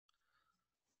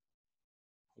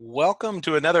Welcome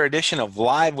to another edition of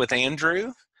Live with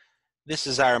Andrew. This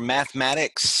is our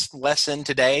mathematics lesson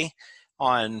today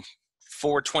on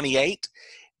 428.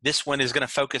 This one is going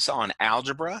to focus on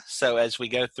algebra. So as we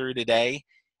go through today,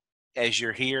 as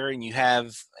you're here and you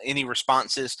have any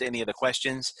responses to any of the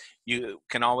questions, you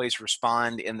can always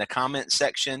respond in the comment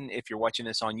section if you're watching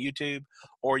this on YouTube,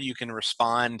 or you can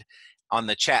respond on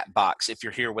the chat box if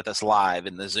you're here with us live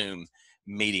in the Zoom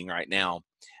meeting right now.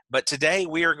 But today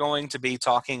we are going to be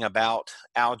talking about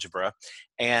algebra.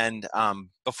 And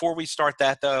before we start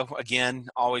that though, again,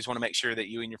 always want to make sure that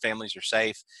you and your families are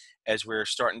safe as we're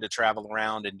starting to travel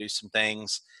around and do some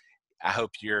things. I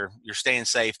hope you're staying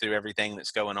safe through everything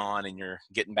that's going on and you're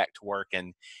getting back to work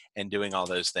and doing all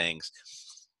those things.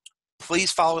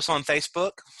 Please follow us on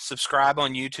Facebook, subscribe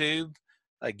on YouTube.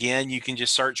 Again, you can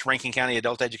just search Rankin County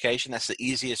Adult Education. That's the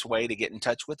easiest way to get in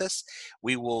touch with us.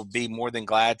 We will be more than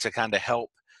glad to kind of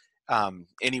help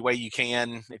any way you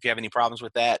can if you have any problems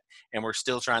with that. And we're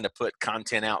still trying to put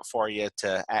content out for you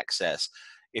to access.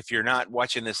 If you're not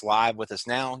watching this live with us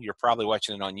now, you're probably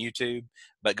watching it on YouTube,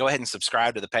 but go ahead and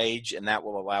subscribe to the page and that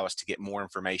will allow us to get more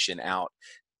information out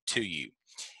to you.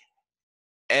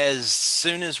 As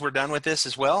soon as we're done with this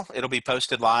as well, it'll be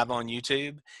posted live on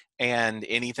YouTube, and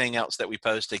anything else that we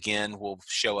post again will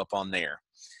show up on there.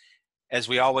 As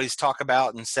we always talk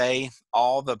about and say,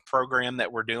 all the program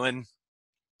that we're doing,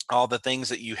 all the things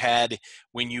that you had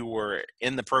when you were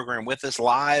in the program with us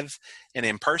live and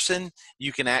in person,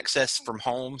 you can access from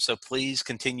home. So please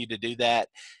continue to do that.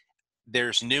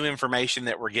 There's new information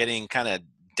that we're getting kind of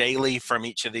daily from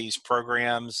each of these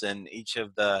programs and each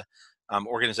of the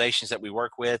organizations that we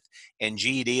work with. And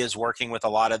GED is working with a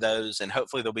lot of those. And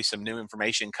hopefully there'll be some new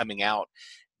information coming out,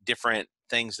 different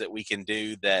things that we can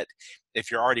do that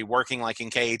if you're already working like in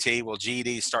KAT, well,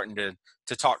 GED is starting to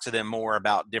talk to them more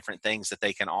about different things that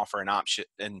they can offer and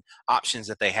options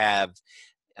that they have.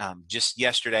 Just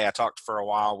yesterday, I talked for a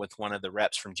while with one of the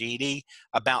reps from GED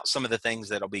about some of the things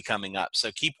that'll be coming up.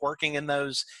 So keep working in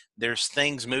those. There's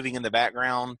things moving in the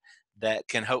background that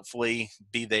can hopefully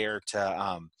be there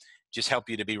to just help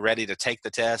you to be ready to take the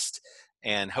test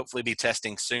and hopefully be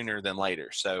testing sooner than later.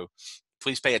 So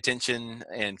please pay attention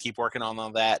and keep working on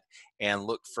all that and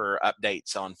look for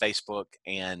updates on Facebook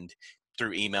and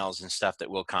through emails and stuff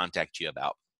that we'll contact you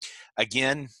about.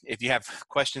 Again, if you have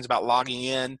questions about logging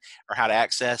in or how to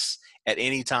access at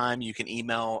any time, you can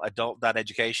email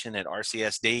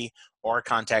adult.education@rcsd or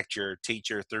contact your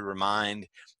teacher through Remind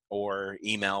or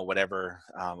email, whatever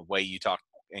way you talk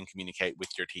and communicate with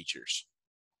your teachers.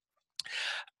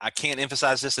 I can't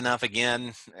emphasize this enough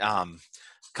again.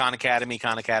 Khan Academy,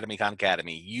 Khan Academy, Khan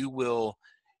Academy. You will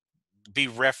be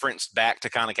referenced back to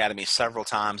Khan Academy several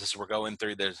times as we're going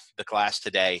through the class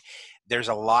today. There's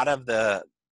a lot of the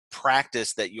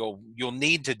practice that you'll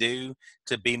need to do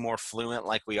to be more fluent,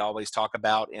 like we always talk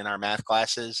about in our math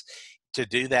classes. To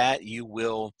do that, you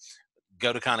will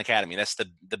go to Khan Academy. That's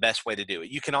the best way to do it.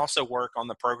 You can also work on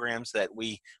the programs that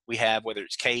we have, whether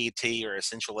it's KET or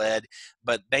Essential Ed,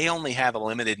 but they only have a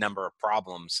limited number of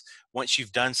problems. Once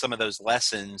you've done some of those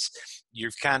lessons,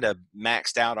 you've kind of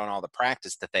maxed out on all the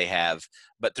practice that they have.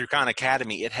 But through Khan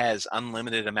Academy, it has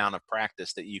unlimited amount of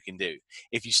practice that you can do.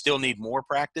 If you still need more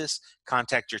practice,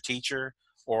 contact your teacher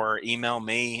or email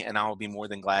me, and I'll be more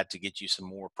than glad to get you some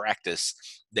more practice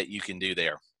that you can do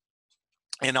there.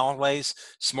 And always,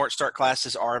 Smart Start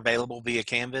classes are available via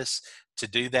Canvas. To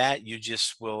do that, you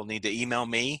just will need to email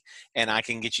me, and I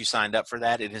can get you signed up for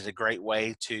that. It is a great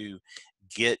way to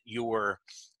get your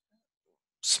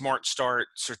Smart Start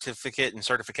certificate and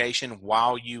certification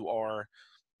while you are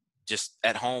just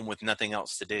at home with nothing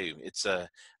else to do. It's a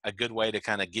good way to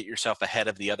kind of get yourself ahead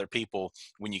of the other people.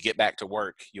 When you get back to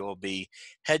work, you'll be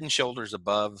head and shoulders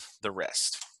above the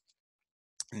rest.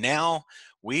 Now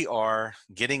we are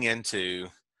getting into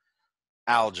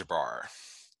algebra,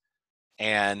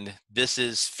 and this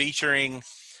is featuring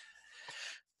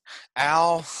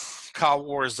Al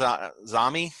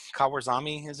Kawarzami.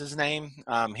 Kawarzami is his name.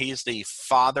 He is the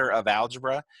father of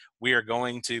algebra. We are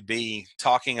going to be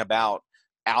talking about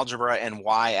algebra and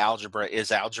why algebra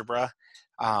is algebra,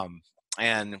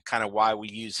 and kind of why we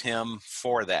use him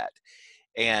for that.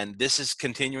 And this is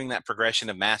continuing that progression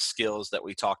of math skills that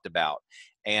we talked about.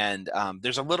 And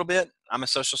there's a little bit, I'm a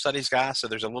social studies guy, so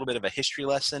there's a little bit of a history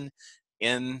lesson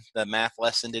in the math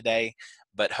lesson today,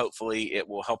 but hopefully it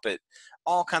will help it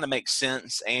all kind of make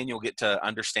sense and you'll get to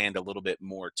understand a little bit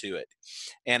more to it.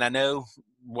 And I know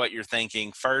what you're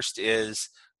thinking first is,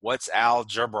 what's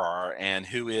algebra and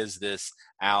who is this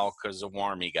Al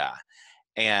Kawarzami guy?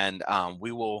 And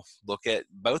we will look at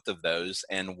both of those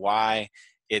and why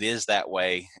it is that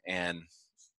way and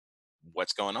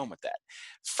what's going on with that.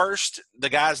 First, the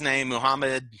guy's name,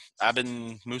 Muhammad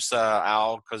ibn Musa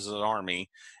al-Khazarmi,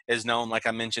 is known, like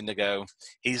I mentioned ago,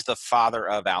 he's the father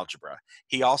of algebra.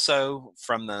 He also,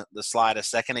 from the slide a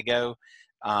second ago,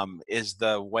 is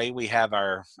the way we have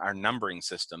our numbering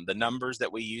system. The numbers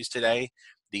that we use today,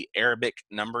 the Arabic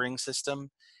numbering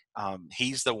system,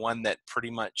 he's the one that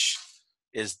pretty much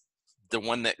is the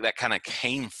one that kind of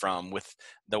came from with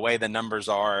the way the numbers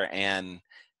are. And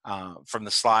from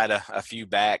the slide a few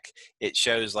back, it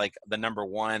shows like the number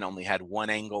 1 only had 1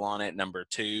 angle on it. Number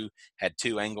 2 had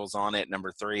 2 angles on it.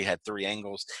 Number 3 had 3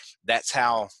 angles. That's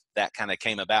how that kind of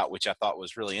came about, which I thought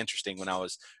was really interesting when I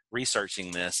was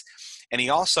researching this. And he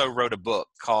also wrote a book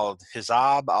called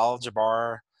Hizab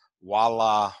al-Jabbar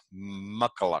Wala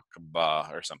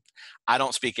Makalakba or something. I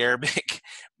don't speak Arabic.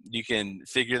 You can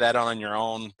figure that on your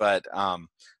own, but I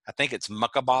think it's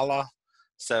Makabala.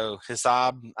 So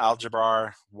Hisab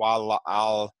al-Jabbar Wala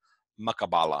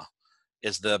al-Makabala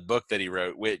is the book that he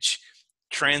wrote, which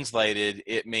translated,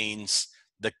 it means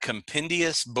the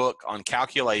compendious book on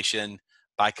calculation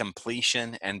by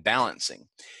completion and balancing.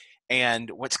 And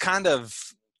what's kind of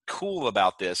cool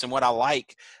about this, and what I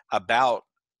like about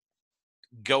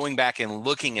going back and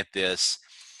looking at this,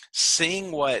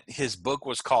 seeing what his book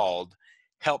was called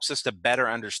helps us to better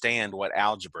understand what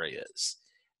algebra is.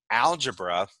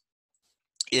 Algebra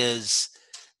is,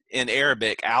 in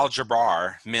Arabic,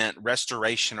 al-Jabbar meant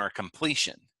restoration or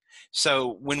completion.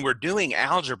 So when we're doing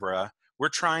algebra, we're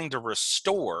trying to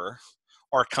restore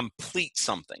or complete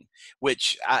something,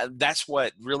 which that's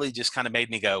what really just kind of made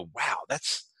me go, wow,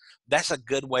 that's a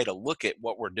good way to look at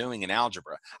what we're doing in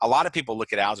algebra. A lot of people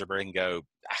look at algebra and go,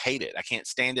 I hate it. I can't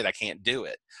stand it. I can't do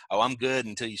it. Oh, I'm good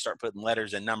until you start putting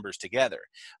letters and numbers together.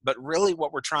 But really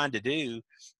what we're trying to do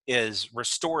is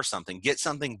restore something, get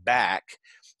something back,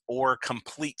 or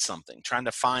complete something, trying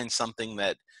to find something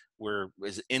that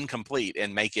is incomplete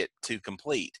and make it to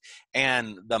complete.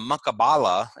 And the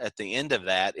muqabala at the end of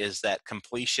that is that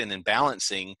completion and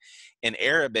balancing. In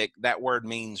Arabic, that word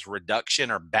means reduction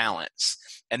or balance.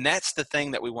 And that's the thing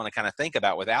that we want to kind of think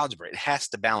about with algebra. It has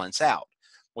to balance out.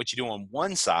 What you do on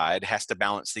one side has to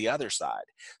balance the other side.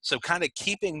 So kind of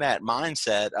keeping that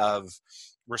mindset of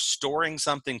restoring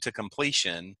something to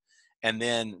completion and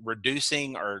then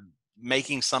reducing or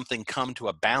making something come to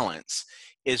a balance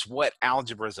is what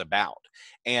algebra is about.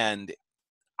 And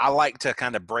I like to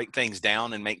kind of break things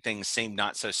down and make things seem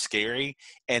not so scary.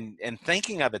 And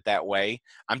thinking of it that way,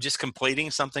 I'm just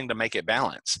completing something to make it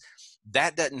balance.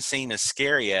 That doesn't seem as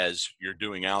scary as you're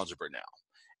doing algebra now.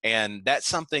 And that's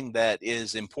something that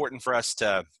is important for us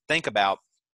to think about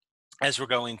as we're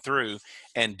going through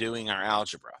and doing our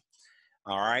algebra.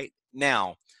 All right.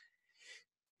 Now,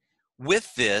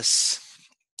 with this,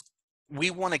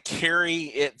 we want to carry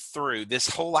it through. This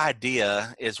whole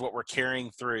idea is what we're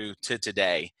carrying through to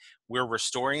today. We're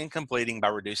restoring and completing by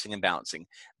reducing and balancing.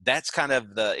 That's kind of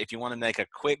if you want to make a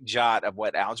quick jot of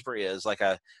what algebra is, like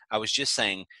I was just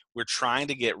saying, we're trying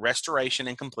to get restoration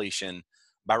and completion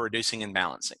by reducing and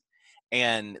balancing.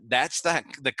 And that's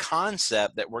the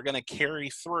concept that we're going to carry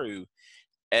through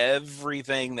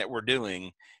everything that we're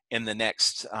doing in the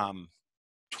next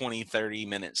 20, 30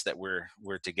 minutes that we're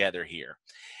together here.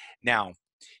 Now,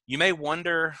 you may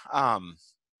wonder,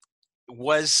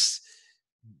 was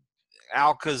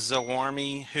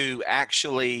Al-Khazarmi, who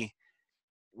actually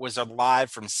was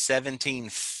alive from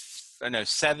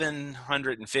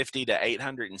 750 to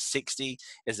 860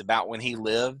 is about when he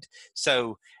lived.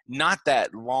 So not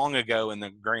that long ago in the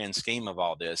grand scheme of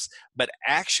all this, but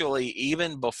actually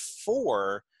even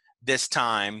before this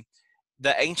time,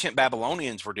 the ancient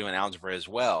Babylonians were doing algebra as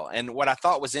well. And what I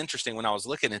thought was interesting when I was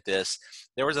looking at this,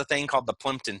 there was a thing called the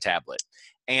Plimpton tablet,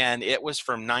 and it was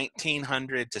from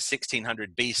 1900 to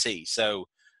 1600 BC. So,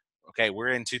 okay, we're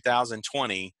in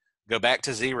 2020, go back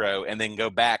to 0 and then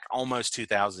go back almost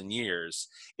 2,000 years.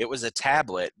 It was a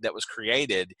tablet that was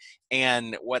created.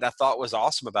 And what I thought was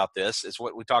awesome about this is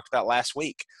what we talked about last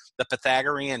week, the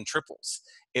Pythagorean triples.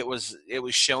 It was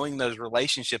showing those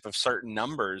relationship of certain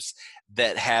numbers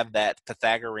that have that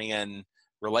Pythagorean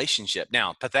relationship.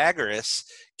 Now, Pythagoras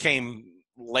came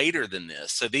later than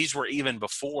this. So these were even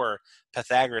before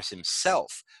Pythagoras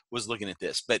himself was looking at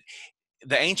this. But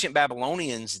the ancient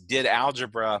Babylonians did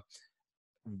algebra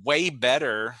way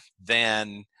better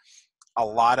than a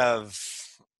lot of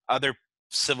other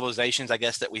civilizations, I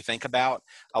guess, that we think about.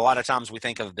 A lot of times we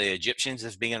think of the Egyptians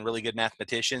as being really good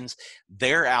mathematicians.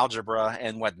 Their algebra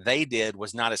and what they did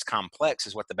was not as complex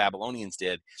as what the Babylonians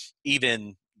did,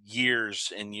 even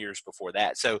years and years before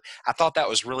that. So I thought that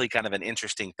was really kind of an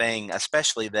interesting thing,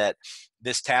 especially that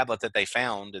this tablet that they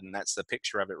found, and that's the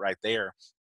picture of it right there,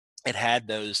 it had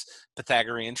those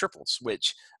Pythagorean triples,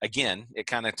 which again, it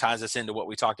kind of ties us into what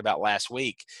we talked about last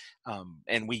week.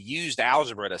 And we used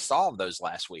algebra to solve those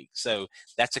last week. So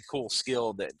that's a cool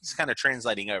skill that's kind of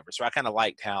translating over. So I kind of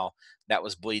liked how that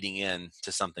was bleeding in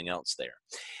to something else there.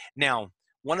 Now,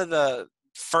 one of the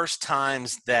first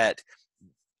times that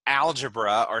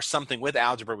algebra or something with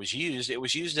algebra was used, it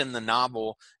was used in the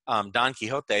novel Don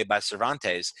Quixote by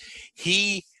Cervantes.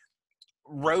 He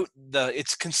wrote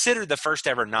it's considered the first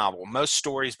ever novel. Most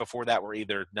stories before that were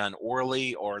either done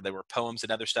orally or they were poems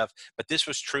and other stuff, but this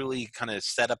was truly kind of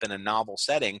set up in a novel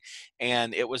setting.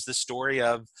 And it was the story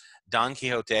of Don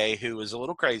Quixote, who was a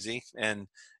little crazy and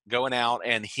going out,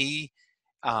 and he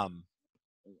um,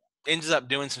 ends up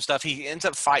doing some stuff. He ends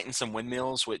up fighting some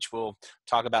windmills, which we'll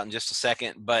talk about in just a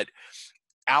second. But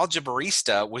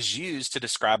algebraista was used to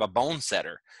describe a bone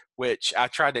setter, which I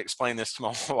tried to explain this to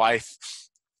my wife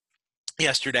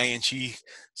yesterday, and she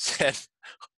said,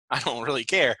 I don't really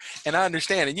care. And I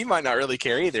understand, and you might not really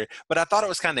care either, but I thought it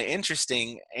was kind of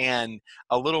interesting and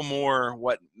a little more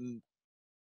what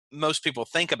most people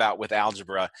think about with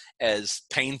algebra as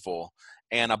painful.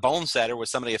 And a bone setter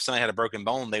was somebody, if somebody had a broken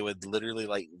bone, they would literally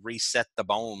like reset the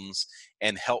bones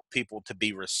and help people to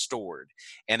be restored.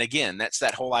 And again, that's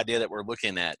that whole idea that we're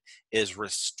looking at, is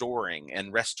restoring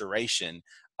and restoration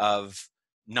of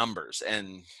numbers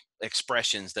and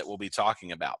expressions that we'll be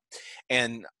talking about.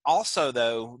 And also,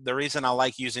 though, the reason I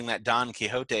like using that Don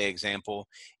Quixote example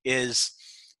is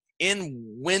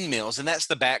in windmills, and that's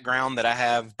the background that I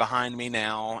have behind me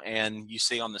now and you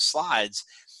see on the slides.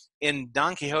 In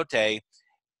Don Quixote,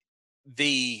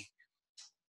 the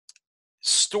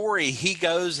story, he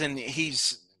goes and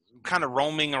he's kind of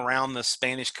roaming around the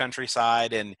Spanish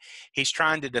countryside, and he's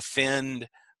trying to defend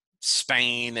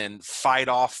Spain and fight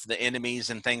off the enemies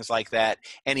and things like that.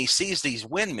 And he sees these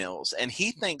windmills, and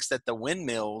he thinks that the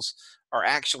windmills are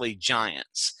actually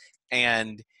giants,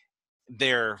 and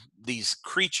they're these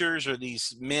creatures or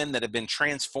these men that have been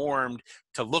transformed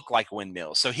to look like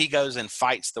windmills. So he goes and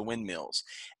fights the windmills.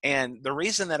 And the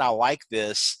reason that I like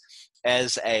this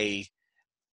as an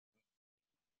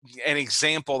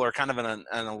example, or kind of an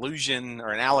illusion or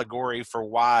an allegory for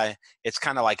why it's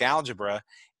kind of like algebra,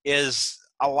 is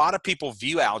a lot of people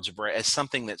view algebra as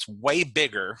something that's way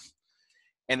bigger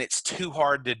and it's too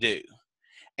hard to do.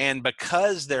 And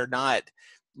because they're not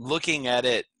looking at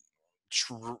it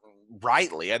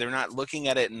rightly, they're not looking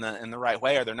at it in the right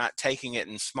way, or they're not taking it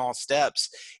in small steps,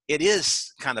 it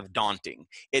is kind of daunting.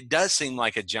 It does seem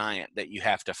like a giant that you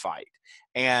have to fight.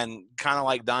 And kind of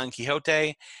like Don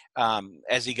Quixote,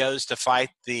 as he goes to fight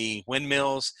the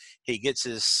windmills, he gets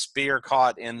his spear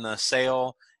caught in the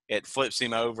sail, it flips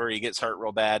him over, he gets hurt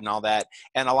real bad and all that.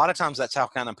 And a lot of times that's how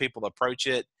kind of people approach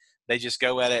it. They just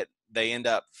go at it, they end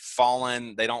up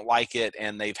falling, they don't like it,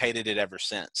 and they've hated it ever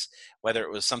since. Whether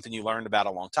it was something you learned about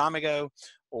a long time ago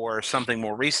or something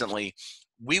more recently,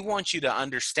 we want you to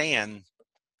understand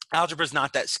algebra is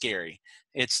not that scary.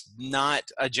 It's not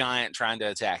a giant trying to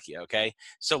attack you, okay?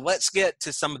 So let's get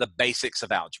to some of the basics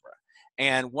of algebra.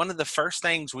 And one of the first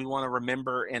things we want to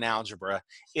remember in algebra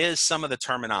is some of the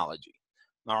terminology,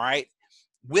 all right?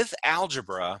 With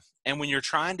algebra, and when you're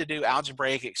trying to do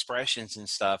algebraic expressions and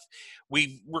stuff, we're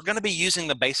going to be using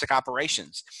the basic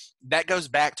operations. That goes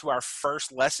back to our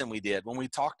first lesson we did when we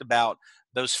talked about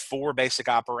those 4 basic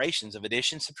operations of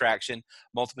addition, subtraction,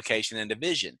 multiplication, and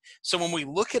division. So when we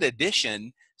look at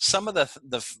addition, some of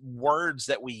the words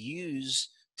that we use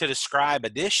to describe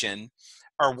addition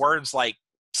are words like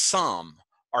sum,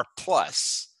 or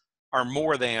plus, or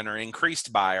more than, or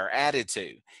increased by, or added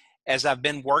to. As I've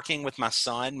been working with my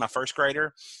son, my first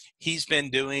grader, he's been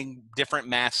doing different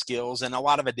math skills and a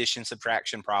lot of addition,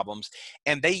 subtraction problems,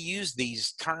 and they use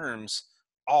these terms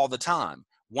all the time.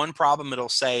 One problem, it'll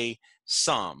say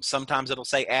sum. Sometimes it'll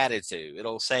say added to.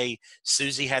 It'll say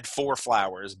Susie had 4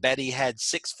 flowers. Betty had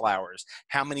 6 flowers.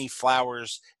 How many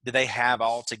flowers do they have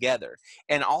all together?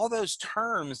 And all those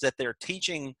terms that they're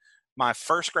teaching my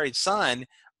first grade son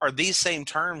are these same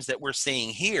terms that we're seeing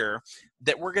here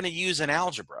that we're going to use in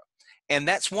algebra. And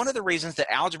that's one of the reasons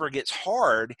that algebra gets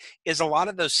hard, is a lot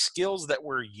of those skills that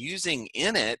we're using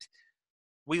in it,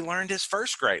 we learned as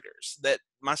first graders, that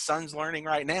my son's learning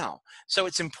right now. So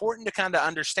it's important to kind of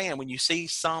understand when you see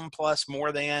sum, plus,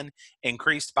 more than,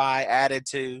 increased by, added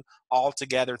to, all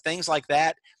together, things like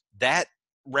that, that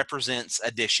represents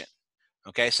addition.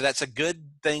 Okay, so that's a good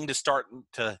thing to start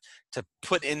to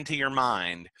put into your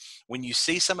mind. When you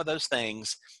see some of those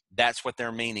things, that's what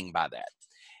they're meaning by that.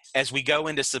 As we go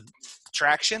into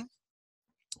subtraction,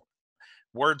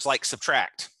 words like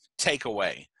subtract, take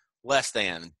away, less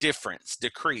than, difference,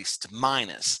 decreased,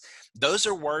 minus, Those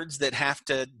are words that have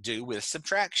to do with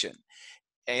subtraction.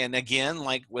 And again,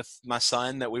 like with my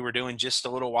son that we were doing just a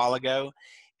little while ago,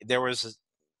 there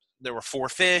were 4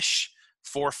 fish.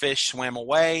 4 fish swam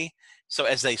away. So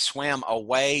as they swam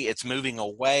away, it's moving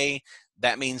away.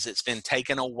 That means it's been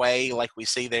taken away, like we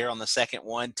see there on the second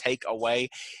one, take away.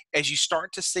 As you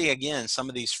start to see, again, some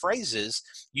of these phrases,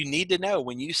 you need to know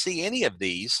when you see any of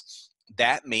these,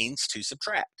 that means to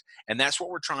subtract. And that's what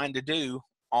we're trying to do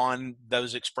on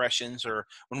those expressions, or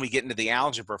when we get into the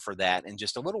algebra for that in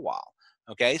just a little while.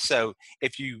 Okay, so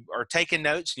if you are taking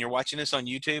notes and you're watching this on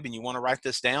YouTube and you want to write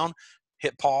this down,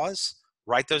 hit pause,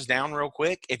 write those down real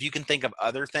quick. If you can think of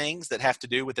other things that have to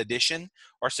do with addition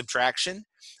or subtraction,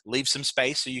 leave some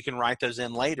space so you can write those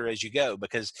in later as you go,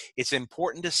 because it's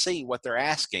important to see what they're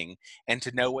asking and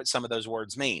to know what some of those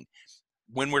words mean.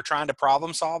 When we're trying to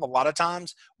problem solve, a lot of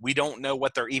times we don't know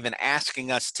what they're even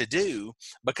asking us to do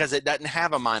because it doesn't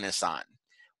have a minus sign.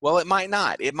 Well, it might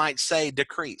not. It might say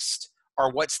decreased,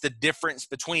 or what's the difference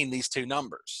between these two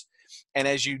numbers. And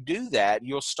as you do that,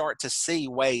 you'll start to see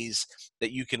ways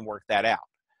that you can work that out.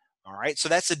 All right, so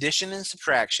that's addition and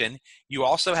subtraction. You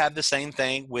also have the same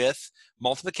thing with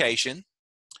multiplication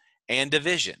and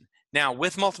division. Now,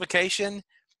 with multiplication,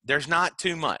 there's not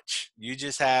too much. You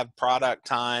just have product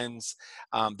times.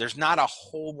 There's not a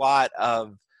whole lot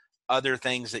of other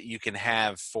things that you can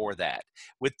have for that.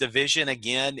 With division,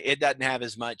 again, it doesn't have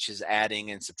as much as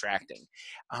adding and subtracting.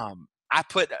 I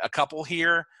put a couple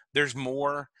here. There's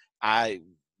more. I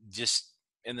just,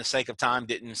 in the sake of time,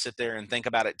 didn't sit there and think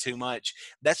about it too much.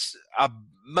 That's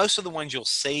most of the ones you'll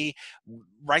see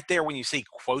right there. When you see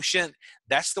quotient,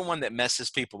 that's the one that messes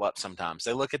people up sometimes.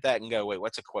 They look at that and go, wait,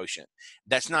 what's a quotient?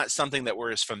 That's not something that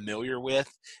we're as familiar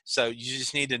with. So you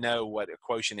just need to know what a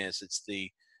quotient is. It's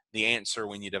the answer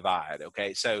when you divide.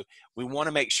 Okay, so we want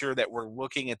to make sure that we're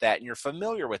looking at that and you're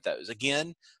familiar with those.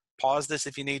 Again, pause this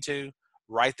if you need to,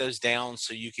 write those down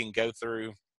so you can go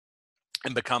through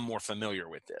and become more familiar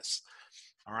with this.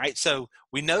 All right, so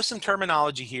we know some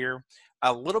terminology here,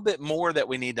 a little bit more that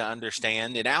we need to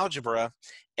understand. In algebra,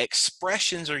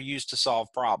 expressions are used to solve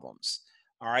problems.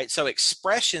 All right, so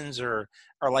expressions are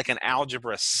like an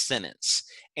algebra sentence.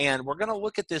 And we're going to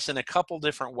look at this in a couple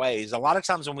different ways. A lot of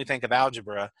times when we think of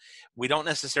algebra, we don't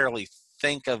necessarily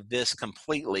think of this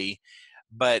completely,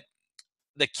 but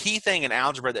the key thing in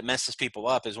algebra that messes people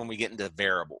up is when we get into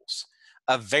variables.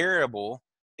 A variable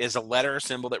is a letter or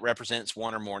symbol that represents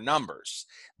one or more numbers.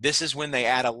 This is when they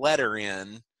add a letter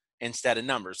in instead of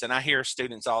numbers. And I hear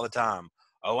students all the time,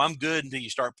 oh, I'm good until you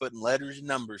start putting letters and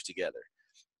numbers together.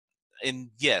 And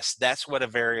yes, that's what a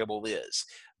variable is.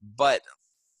 But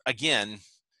again,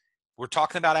 we're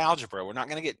talking about algebra. We're not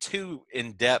going to get too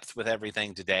in depth with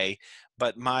everything today,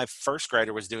 but my first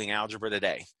grader was doing algebra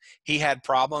today. He had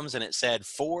problems and it said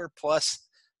 4 plus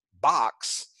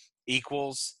box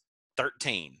equals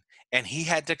 13. And he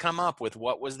had to come up with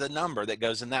what was the number that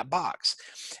goes in that box.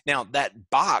 Now, that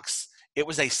box, it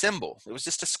was a symbol. It was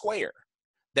just a square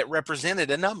that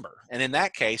represented a number. And in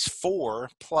that case, 4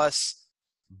 plus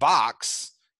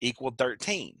box equaled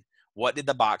 13. What did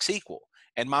the box equal?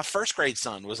 And my first grade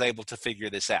son was able to figure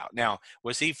this out. Now,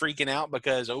 was he freaking out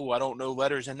because, oh, I don't know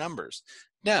letters and numbers?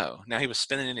 No. Now, he was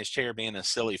spinning in his chair being a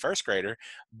silly first grader,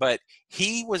 but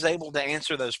he was able to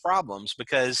answer those problems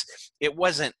because it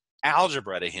wasn't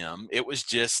algebra to him. It was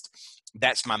just,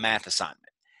 that's my math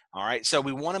assignment. All right, so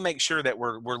we want to make sure that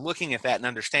we're looking at that and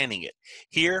understanding it.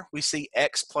 Here we see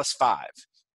x plus 5.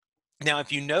 Now,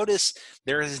 if you notice,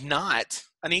 there is not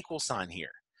an equal sign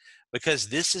here because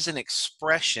this is an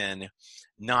expression,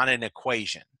 not an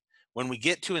equation. When we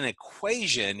get to an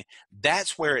equation,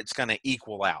 that's where it's going to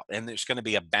equal out, and there's going to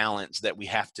be a balance that we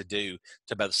have to do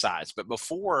to both sides. But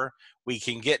before we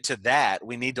can get to that,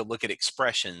 we need to look at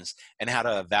expressions and how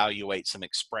to evaluate some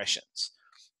expressions.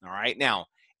 All right, now,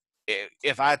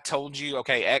 if I told you,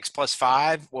 okay, x plus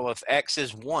 5, well, if x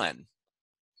is 1,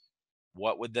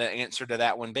 what would the answer to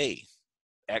that one be?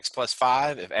 X plus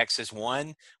 5, if x is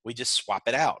 1, we just swap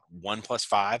it out. 1 plus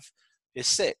 5 is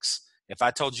 6. If I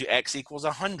told you x equals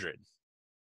 100,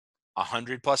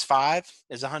 100 plus 5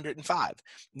 is 105.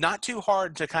 Not too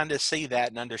hard to kind of see that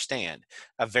and understand.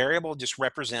 A variable just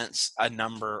represents a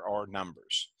number or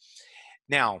numbers.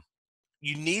 Now,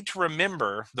 you need to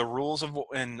remember the rules of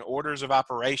and orders of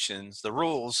operations, the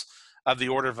rules of the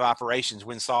order of operations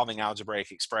when solving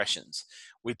algebraic expressions.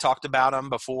 We've talked about them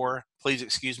before. Please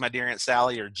excuse my dear Aunt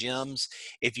Sally or Jim's.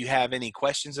 If you have any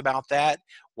questions about that,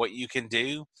 what you can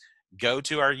do, go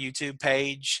to our YouTube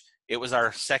page. It was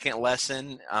our second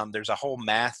lesson. There's a whole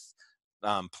math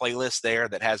playlist there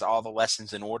that has all the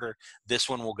lessons in order. This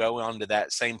one will go onto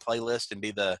that same playlist and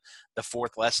be the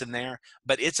fourth lesson there.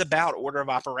 But it's about order of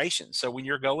operations. So when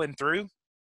you're going through,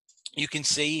 you can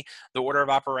see the order of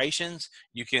operations.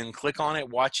 You can click on it,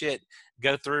 watch it,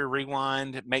 go through,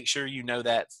 rewind, make sure you know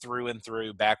that through and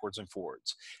through, backwards and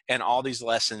forwards. And all these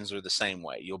lessons are the same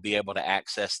way. You'll be able to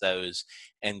access those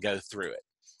and go through it.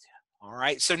 All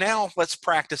right, so now let's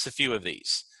practice a few of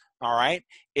these. All right,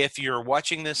 if you're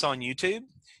watching this on YouTube,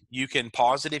 you can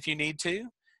pause it if you need to.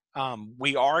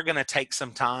 We are going to take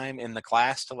some time in the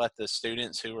class to let the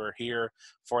students who are here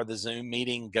for the Zoom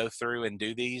meeting go through and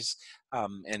do these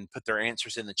and put their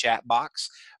answers in the chat box.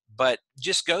 But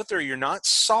just go through, you're not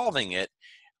solving it.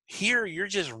 Here, you're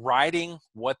just writing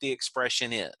what the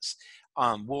expression is.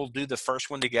 We'll do the first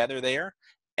one together there,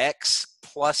 x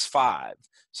plus 5.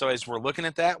 So as we're looking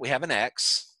at that, we have an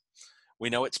x. We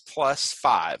know it's plus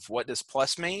 5. What does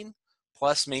plus mean?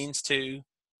 Plus means to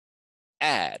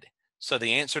add. So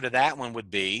the answer to that one would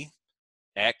be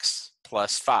x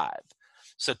plus 5.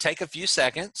 So take a few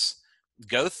seconds,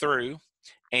 go through,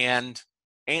 and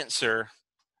answer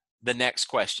the next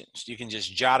questions. You can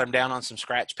just jot them down on some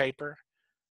scratch paper,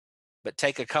 but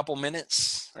take a couple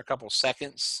minutes or a couple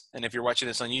seconds. And if you're watching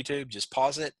this on YouTube, just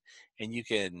pause it and you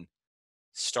can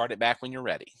start it back when you're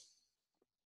ready.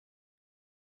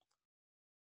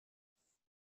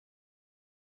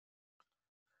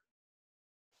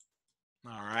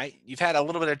 All right, you've had a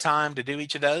little bit of time to do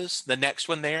each of those. The next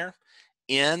one there,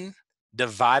 n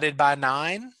divided by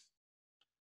 9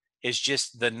 is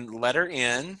just the letter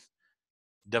n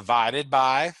divided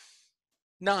by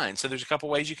 9. So there's a couple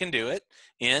ways you can do it.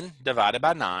 N divided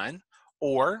by 9,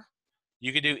 or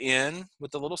you could do n with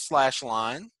the little slash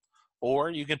line, or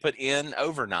you can put n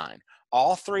over 9.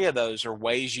 All three of those are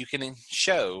ways you can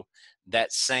show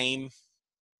that same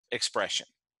expression,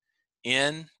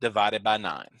 n divided by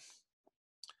 9.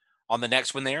 On the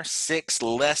next one there, 6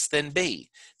 less than b.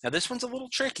 Now this one's a little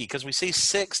tricky because we see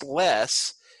 6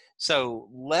 less, so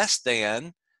less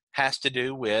than has to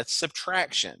do with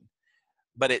subtraction,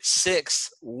 but it's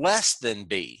 6 less than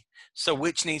b. So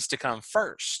which needs to come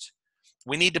first?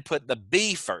 We need to put the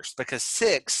b first because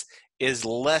 6 is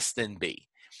less than b.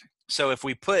 So if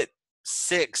we put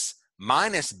 6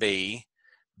 minus b,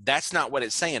 that's not what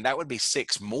it's saying. That would be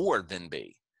 6 more than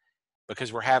b,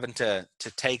 because we're having to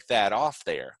take that off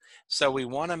there. So we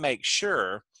want to make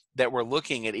sure that we're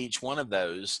looking at each one of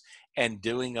those and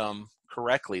doing them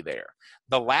correctly there.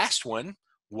 The last one,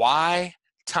 y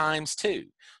times 2.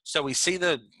 So we see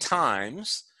the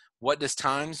times. What does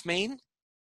times mean?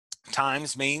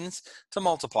 Times means to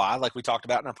multiply, like we talked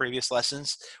about in our previous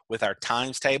lessons with our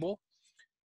times table.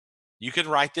 You could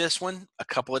write this one a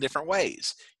couple of different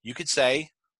ways. You could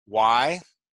say y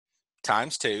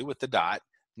times 2 with the dot.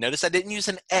 Notice I didn't use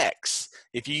an x.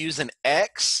 If you use an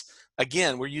x,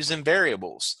 again, we're using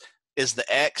variables. Is the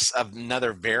x of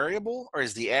another variable, or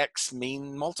is the x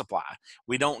mean multiply?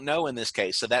 We don't know in this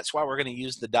case, so that's why we're going to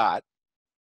use the dot.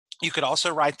 You could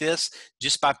also write this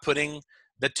just by putting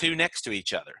the 2 next to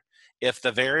each other. If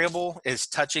the variable is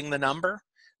touching the number,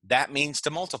 that means to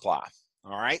multiply.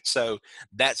 All right, so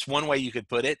that's one way you could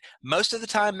put it. Most of the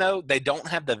time, though, they don't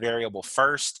have the variable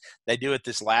first. They do it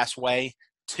this last way,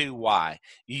 2y.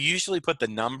 You usually put the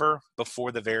number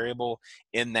before the variable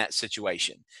in that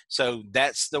situation. So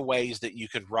that's the ways that you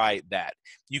could write that.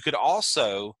 You could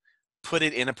also put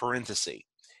it in a parenthesis.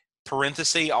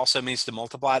 Parenthesis also means to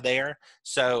multiply there.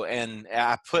 So, and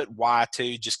I put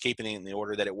y2, just keeping it in the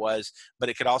order that it was, but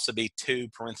it could also be 2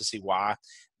 parenthesis y.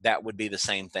 That would be the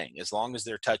same thing. As long as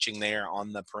they're touching there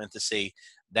on the parenthesis,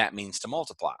 that means to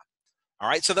multiply. All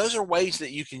right, so those are ways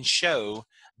that you can show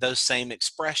those same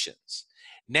expressions.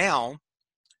 Now,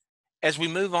 as we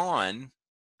move on,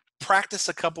 practice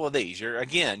a couple of these. You're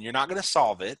not going to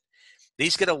solve it.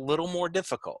 These get a little more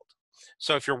difficult.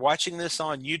 So if you're watching this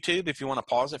on YouTube, if you want to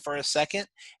pause it for a second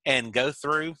and go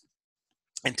through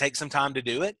and take some time to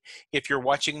do it. If you're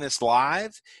watching this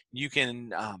live, you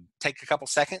can take a couple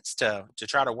seconds to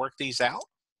try to work these out.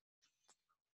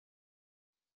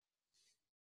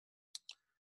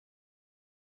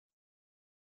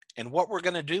 And what we're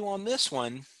going to do on this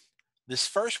one, this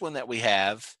first one that we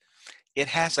have, it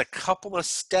has a couple of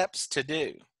steps to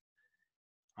do.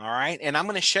 All right, and I'm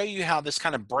going to show you how this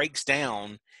kind of breaks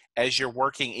down as you're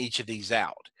working each of these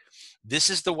out. This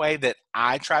is the way that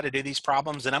I try to do these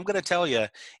problems, and I'm going to tell you,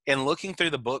 in looking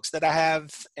through the books that I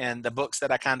have and the books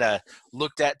that I kind of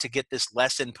looked at to get this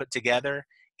lesson put together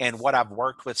and what I've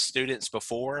worked with students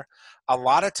before, a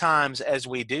lot of times as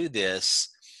we do this,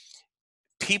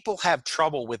 people have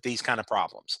trouble with these kind of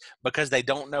problems because they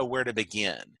don't know where to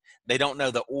begin. They don't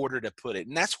know the order to put it.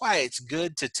 And that's why it's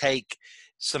good to take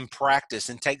some practice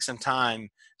and take some time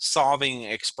solving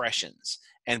expressions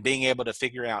and being able to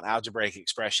figure out algebraic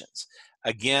expressions.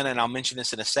 Again, and I'll mention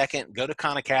this in a second, go to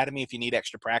Khan Academy if you need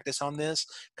extra practice on this.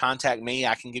 Contact me,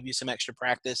 I can give you some extra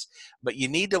practice, but you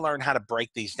need to learn how to break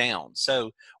these down.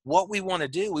 So what we want to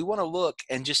do, we want to look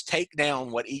and just take down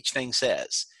what each thing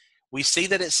says. We see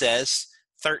that it says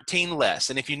 13 less,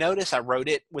 and if you notice, I wrote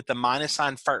it with the minus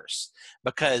sign first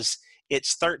because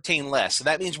it's 13 less. So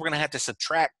that means we're going to have to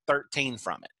subtract 13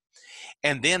 from it.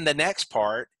 And then the next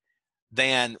part,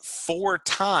 then 4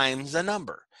 times the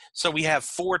number. So we have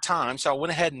 4 times. So I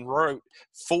went ahead and wrote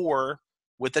 4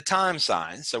 with the times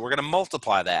sign. So we're going to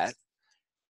multiply that,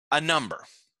 a number.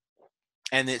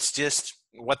 And it's just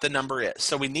what the number is.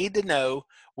 So we need to know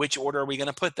which order are we going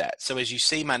to put that. So as you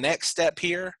see my next step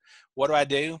here, what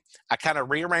do? I kind of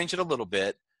rearrange it a little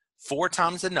bit. 4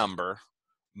 times the number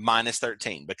minus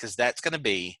 13, because that's going to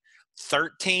be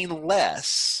 13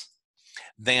 less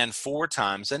than 4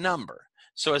 times the number.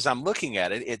 So as I'm looking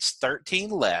at it, it's 13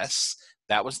 less,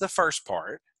 that was the first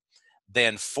part,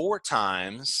 than 4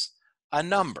 times a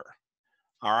number.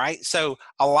 All right, so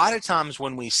a lot of times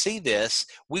when we see this,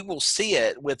 we will see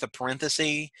it with a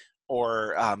parenthesis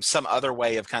or some other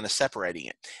way of kind of separating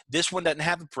it. This one doesn't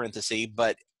have a parenthesis,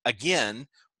 but again,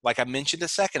 like I mentioned a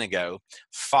second ago,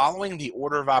 following the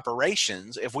order of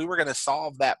operations, if we were going to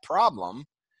solve that problem,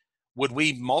 would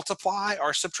we multiply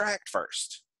or subtract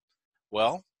first?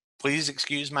 Well, please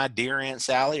excuse my dear Aunt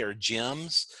Sally or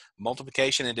Jim's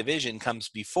multiplication and division comes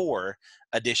before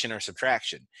addition or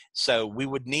subtraction. So we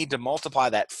would need to multiply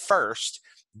that first,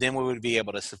 then we would be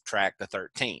able to subtract the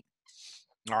 13.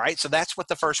 All right, so that's what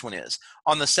the first one is.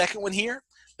 On the second one here,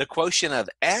 the quotient of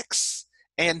x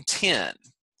and 10.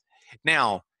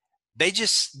 Now, they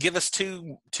just give us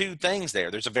two things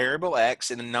there. There's a variable x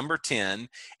and a number 10,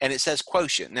 and it says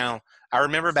quotient. Now, I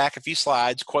remember back a few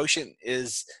slides, quotient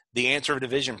is the answer of a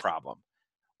division problem.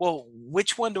 Well,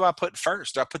 which one do I put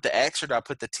first? Do I put the x or do I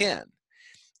put the 10?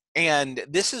 And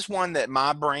this is one that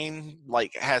my brain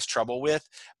has trouble with,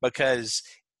 because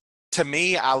to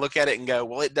me, I look at it and go,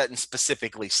 well, it doesn't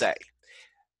specifically say,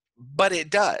 but it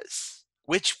does.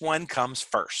 Which one comes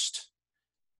first?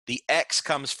 The x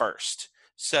comes first.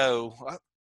 So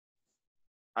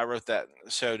I wrote that,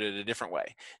 showed it a different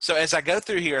way. So as I go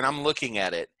through here and I'm looking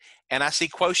at it and I see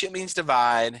quotient means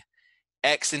divide,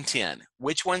 x and 10.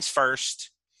 Which one's first?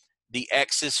 The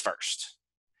x is first.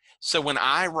 So when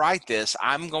I write this,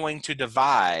 I'm going to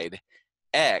divide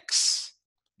x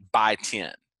by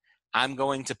 10. I'm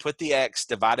going to put the x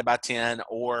divided by 10,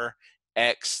 or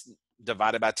x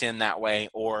divided by 10 that way,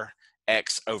 or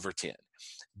x over 10.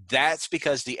 That's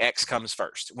because the x comes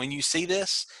first. When you see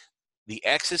this, the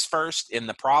x is first in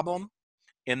the problem,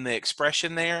 in the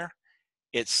expression there,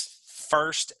 it's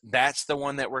first. That's the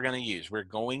one that we're going to use. We're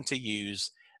going to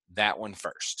use that one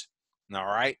first. All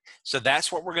right, so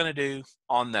that's what we're going to do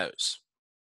on those.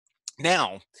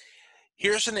 Now,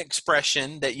 here's an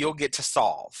expression that you'll get to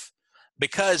solve,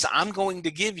 because I'm going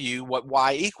to give you what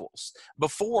y equals.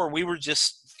 Before, we were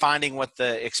just finding what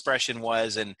the expression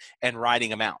was and writing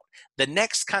them out. The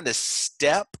next kind of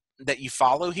step that you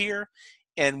follow here,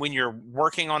 and when you're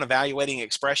working on evaluating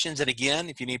expressions, and again,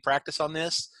 if you need practice on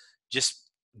this, just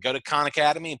go to Khan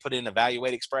Academy and put in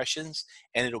evaluate expressions,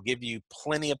 and it'll give you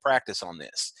plenty of practice on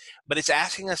this. But it's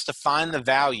asking us to find the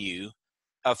value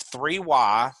of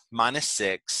 3y minus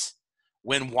 6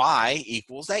 when y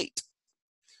equals 8.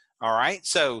 All right,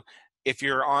 so if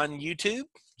you're on YouTube,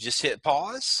 just hit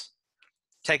pause,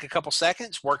 take a couple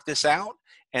seconds, work this out,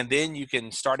 and then you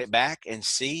can start it back and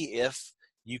see if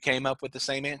you came up with the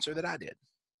same answer that I did.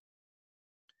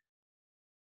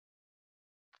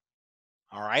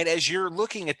 All right, as you're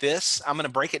looking at this, I'm going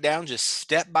to break it down just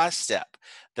step by step.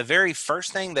 The very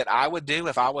first thing that I would do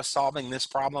if I was solving this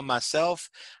problem myself,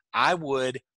 I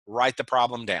would write the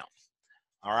problem down.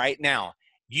 All right, now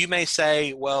you may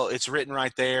say, well, it's written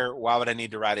right there. Why would I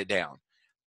need to write it down?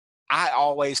 I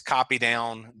always copy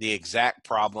down the exact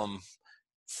problem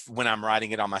when I'm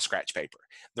writing it on my scratch paper.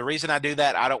 The reason I do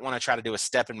that, I don't want to try to do a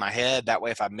step in my head. That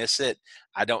way, if I miss it,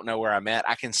 I don't know where I'm at.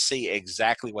 I can see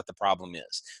exactly what the problem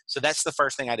is. So that's the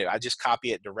first thing I do. I just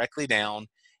copy it directly down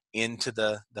into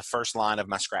the first line of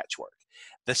my scratch work.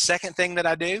 The second thing that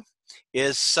I do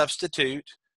is substitute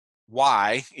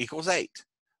y equals 8.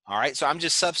 All right, so I'm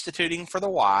just substituting for the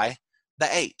y, the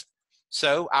 8.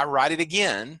 So I write it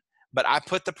again, but I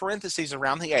put the parentheses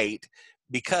around the 8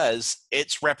 because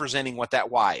it's representing what that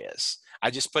y is. I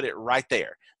just put it right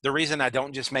there. The reason I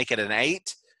don't just make it an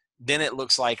 8, then it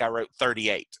looks like I wrote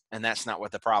 38, and that's not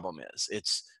what the problem is.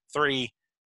 It's 3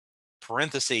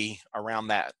 parentheses around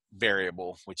that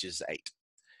variable, which is 8.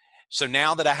 So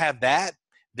now that I have that,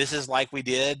 this is like we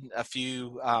did a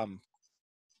few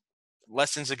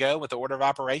lessons ago with the order of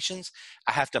operations.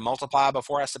 I have to multiply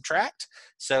before I subtract.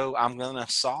 So I'm going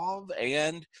to solve,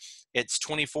 and it's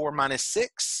 24 minus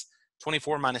 6.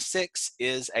 24 minus 6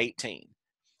 is 18.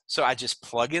 So I just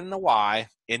plug in the y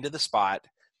into the spot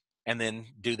and then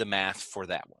do the math for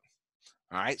that one.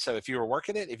 All right, so if you were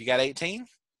working it, if you got 18,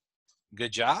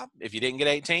 good job. If you didn't get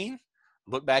 18,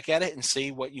 look back at it and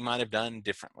see what you might have done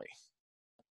differently.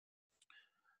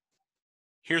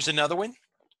 Here's another one.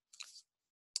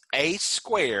 A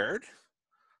squared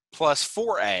plus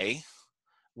 4a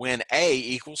when a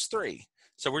equals 3.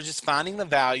 So we're just finding the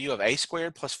value of a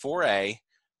squared plus 4a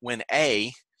when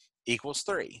a equals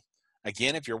 3.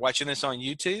 Again, if you're watching this on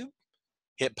YouTube,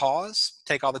 hit pause,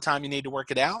 take all the time you need to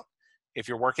work it out. If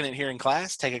you're working it here in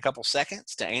class, take a couple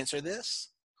seconds to answer this.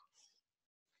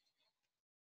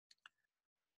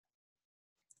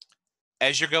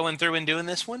 As you're going through and doing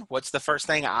this one, what's the first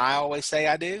thing I always say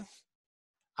I do?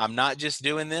 I'm not just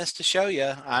doing this to show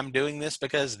you. I'm doing this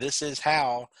because this is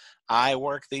how I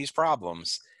work these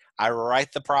problems. I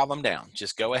write the problem down.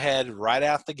 Just go ahead right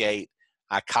out the gate.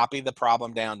 I copy the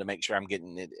problem down to make sure I'm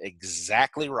getting it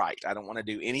exactly right. I don't want to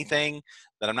do anything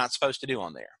that I'm not supposed to do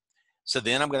on there. So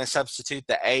then I'm going to substitute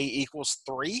the a equals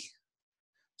 3.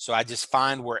 So I just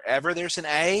find wherever there's an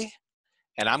a,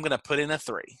 and I'm going to put in a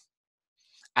 3.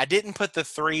 I didn't put the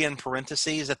 3 in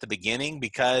parentheses at the beginning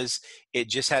because it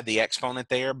just had the exponent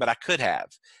there, but I could have.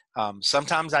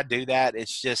 Sometimes I do that.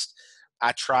 It's just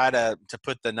I try to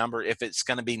put the number, if it's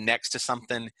going to be next to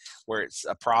something where it's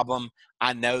a problem,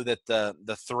 I know that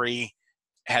the 3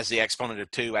 has the exponent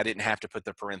of 2. I didn't have to put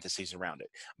the parentheses around it.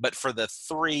 But for the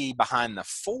 3 behind the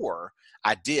 4,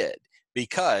 I did,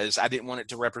 because I didn't want it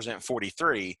to represent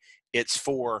 43. It's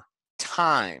 4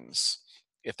 times.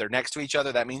 If they're next to each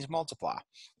other, that means multiply.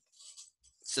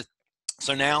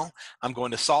 So now I'm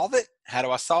going to solve it. How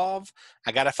do I solve?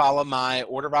 I got to follow my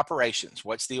order of operations.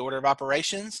 What's the order of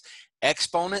operations?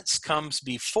 Exponents comes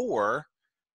before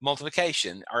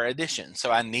multiplication or addition.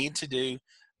 So I need to do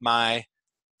my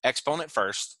exponent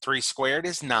first. 3 squared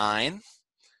is 9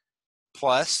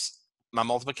 plus my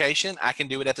multiplication. I can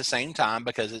do it at the same time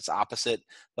because it's opposite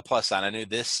the plus sign. I knew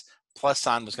this plus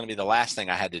sign was going to be the last thing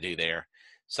I had to do there.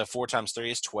 So 4 times 3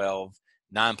 is 12.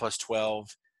 9 plus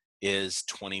 12 is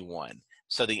 21.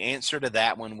 So the answer to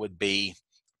that one would be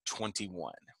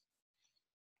 21.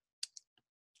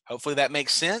 Hopefully that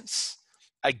makes sense.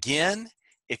 Again,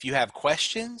 if you have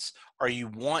questions or you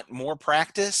want more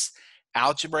practice,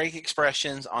 algebraic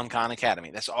expressions on Khan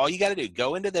Academy. That's all you got to do.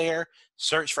 Go into there,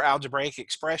 search for algebraic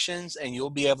expressions, and you'll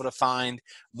be able to find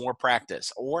more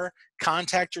practice. Or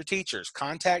contact your teachers.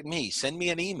 Contact me. Send me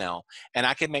an email, and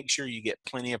I can make sure you get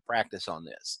plenty of practice on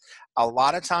this. A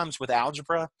lot of times with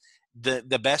algebra,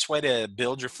 the best way to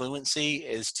build your fluency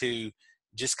is to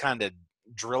just kind of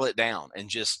drill it down and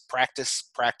just practice,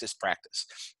 practice, practice.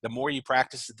 The more you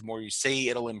practice it, the more you see,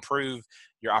 it'll improve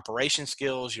your operation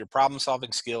skills, your problem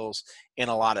solving skills in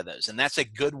a lot of those. And that's a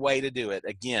good way to do it,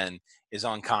 again, is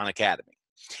on Khan Academy.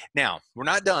 Now, we're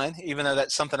not done, even though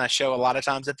that's something I show a lot of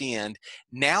times at the end.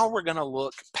 Now we're going to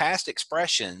look past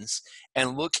expressions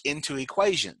and look into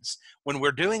equations. When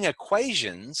we're doing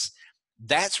equations,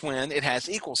 that's when it has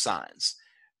equal signs.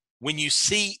 When you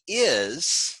see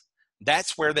is,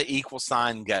 that's where the equal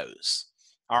sign goes.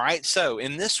 All right, so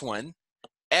in this one,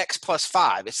 x plus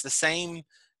 5, it's the same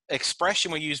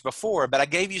expression we used before, but I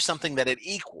gave you something that it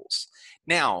equals.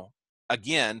 Now,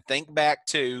 again, think back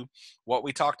to what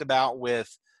we talked about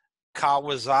with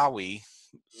Kawasami,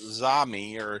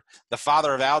 or the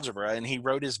father of algebra, and he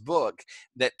wrote his book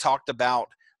that talked about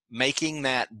making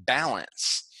that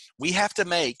balance. We have to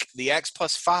make the x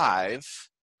plus 5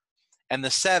 and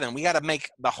the 7, we got to make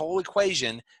the whole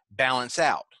equation balance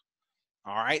out.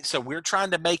 All right, so we're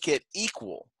trying to make it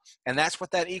equal, and that's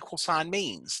what that equal sign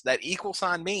means. That equal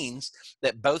sign means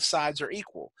that both sides are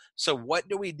equal. So what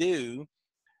do we do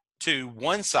to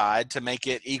one side to make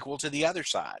it equal to the other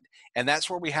side? And that's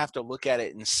where we have to look at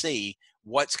it and see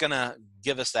what's going to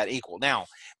give us that equal. Now,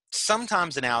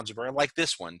 sometimes in algebra, like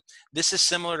this one, this is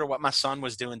similar to what my son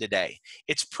was doing today.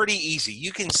 It's pretty easy.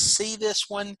 You can see this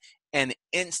one and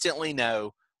instantly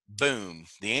know, boom,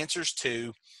 the answer's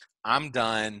 2. I'm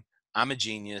done. I'm a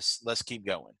genius. Let's keep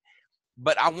going.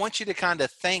 But I want you to kind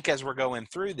of think as we're going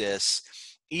through this,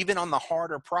 even on the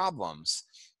harder problems,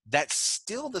 that's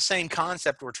still the same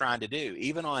concept we're trying to do.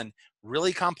 Even on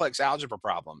really complex algebra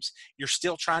problems, you're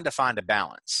still trying to find a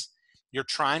balance. You're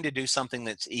trying to do something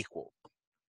that's equal.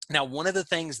 Now, one of the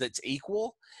things that's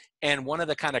equal and one of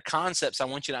the kind of concepts I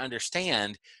want you to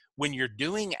understand when you're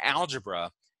doing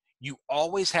algebra, you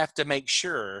always have to make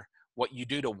sure what you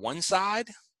do to one side,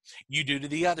 you do to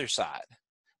the other side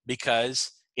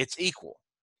because it's equal.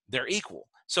 They're equal.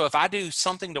 So if I do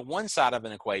something to one side of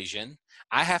an equation,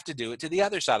 I have to do it to the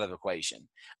other side of the equation.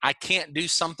 I can't do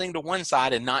something to one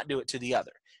side and not do it to the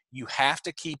other. You have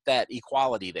to keep that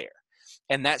equality there.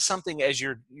 And that's something as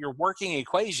you're working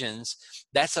equations,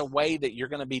 that's a way that you're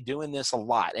going to be doing this a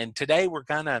lot. And today we're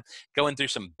going to going through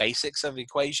some basics of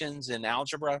equations in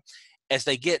algebra. As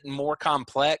they get more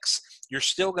complex, you're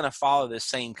still going to follow the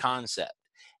same concept.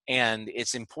 And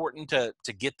it's important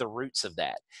to get the roots of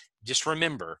that. Just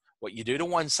remember, what you do to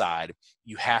one side,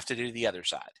 you have to do to the other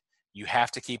side. You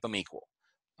have to keep them equal.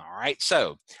 All right,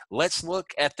 so let's look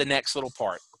at the next little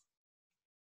part.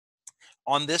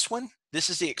 On this one, this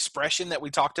is the expression that we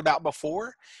talked about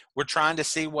before. We're trying to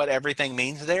see what everything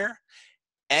means there.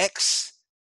 X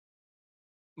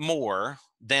more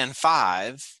than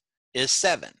 5 is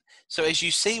 7. So as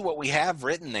you see what we have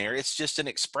written there, it's just an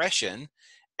expression.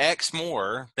 X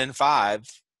more than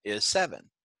 5 is 7.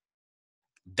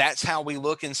 That's how we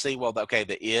look and see, well, okay,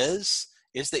 the is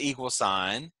the equal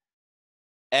sign,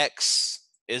 X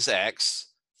is X,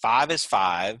 5 is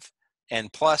 5,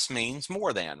 and plus means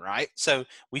more than, right? So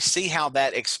we see how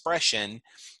that expression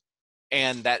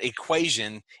and that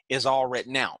equation is all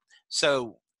written out.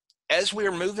 So as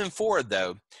we're moving forward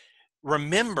though,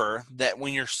 remember that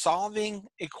when you're solving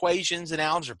equations in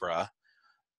algebra,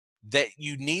 that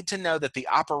you need to know that the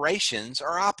operations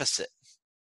are opposite.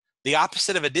 The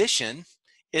opposite of addition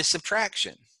is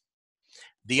subtraction.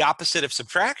 The opposite of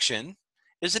subtraction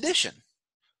is addition.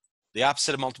 The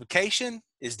opposite of multiplication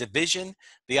is division.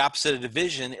 The opposite of